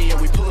the scene,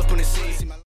 yeah, we pull up on the scene.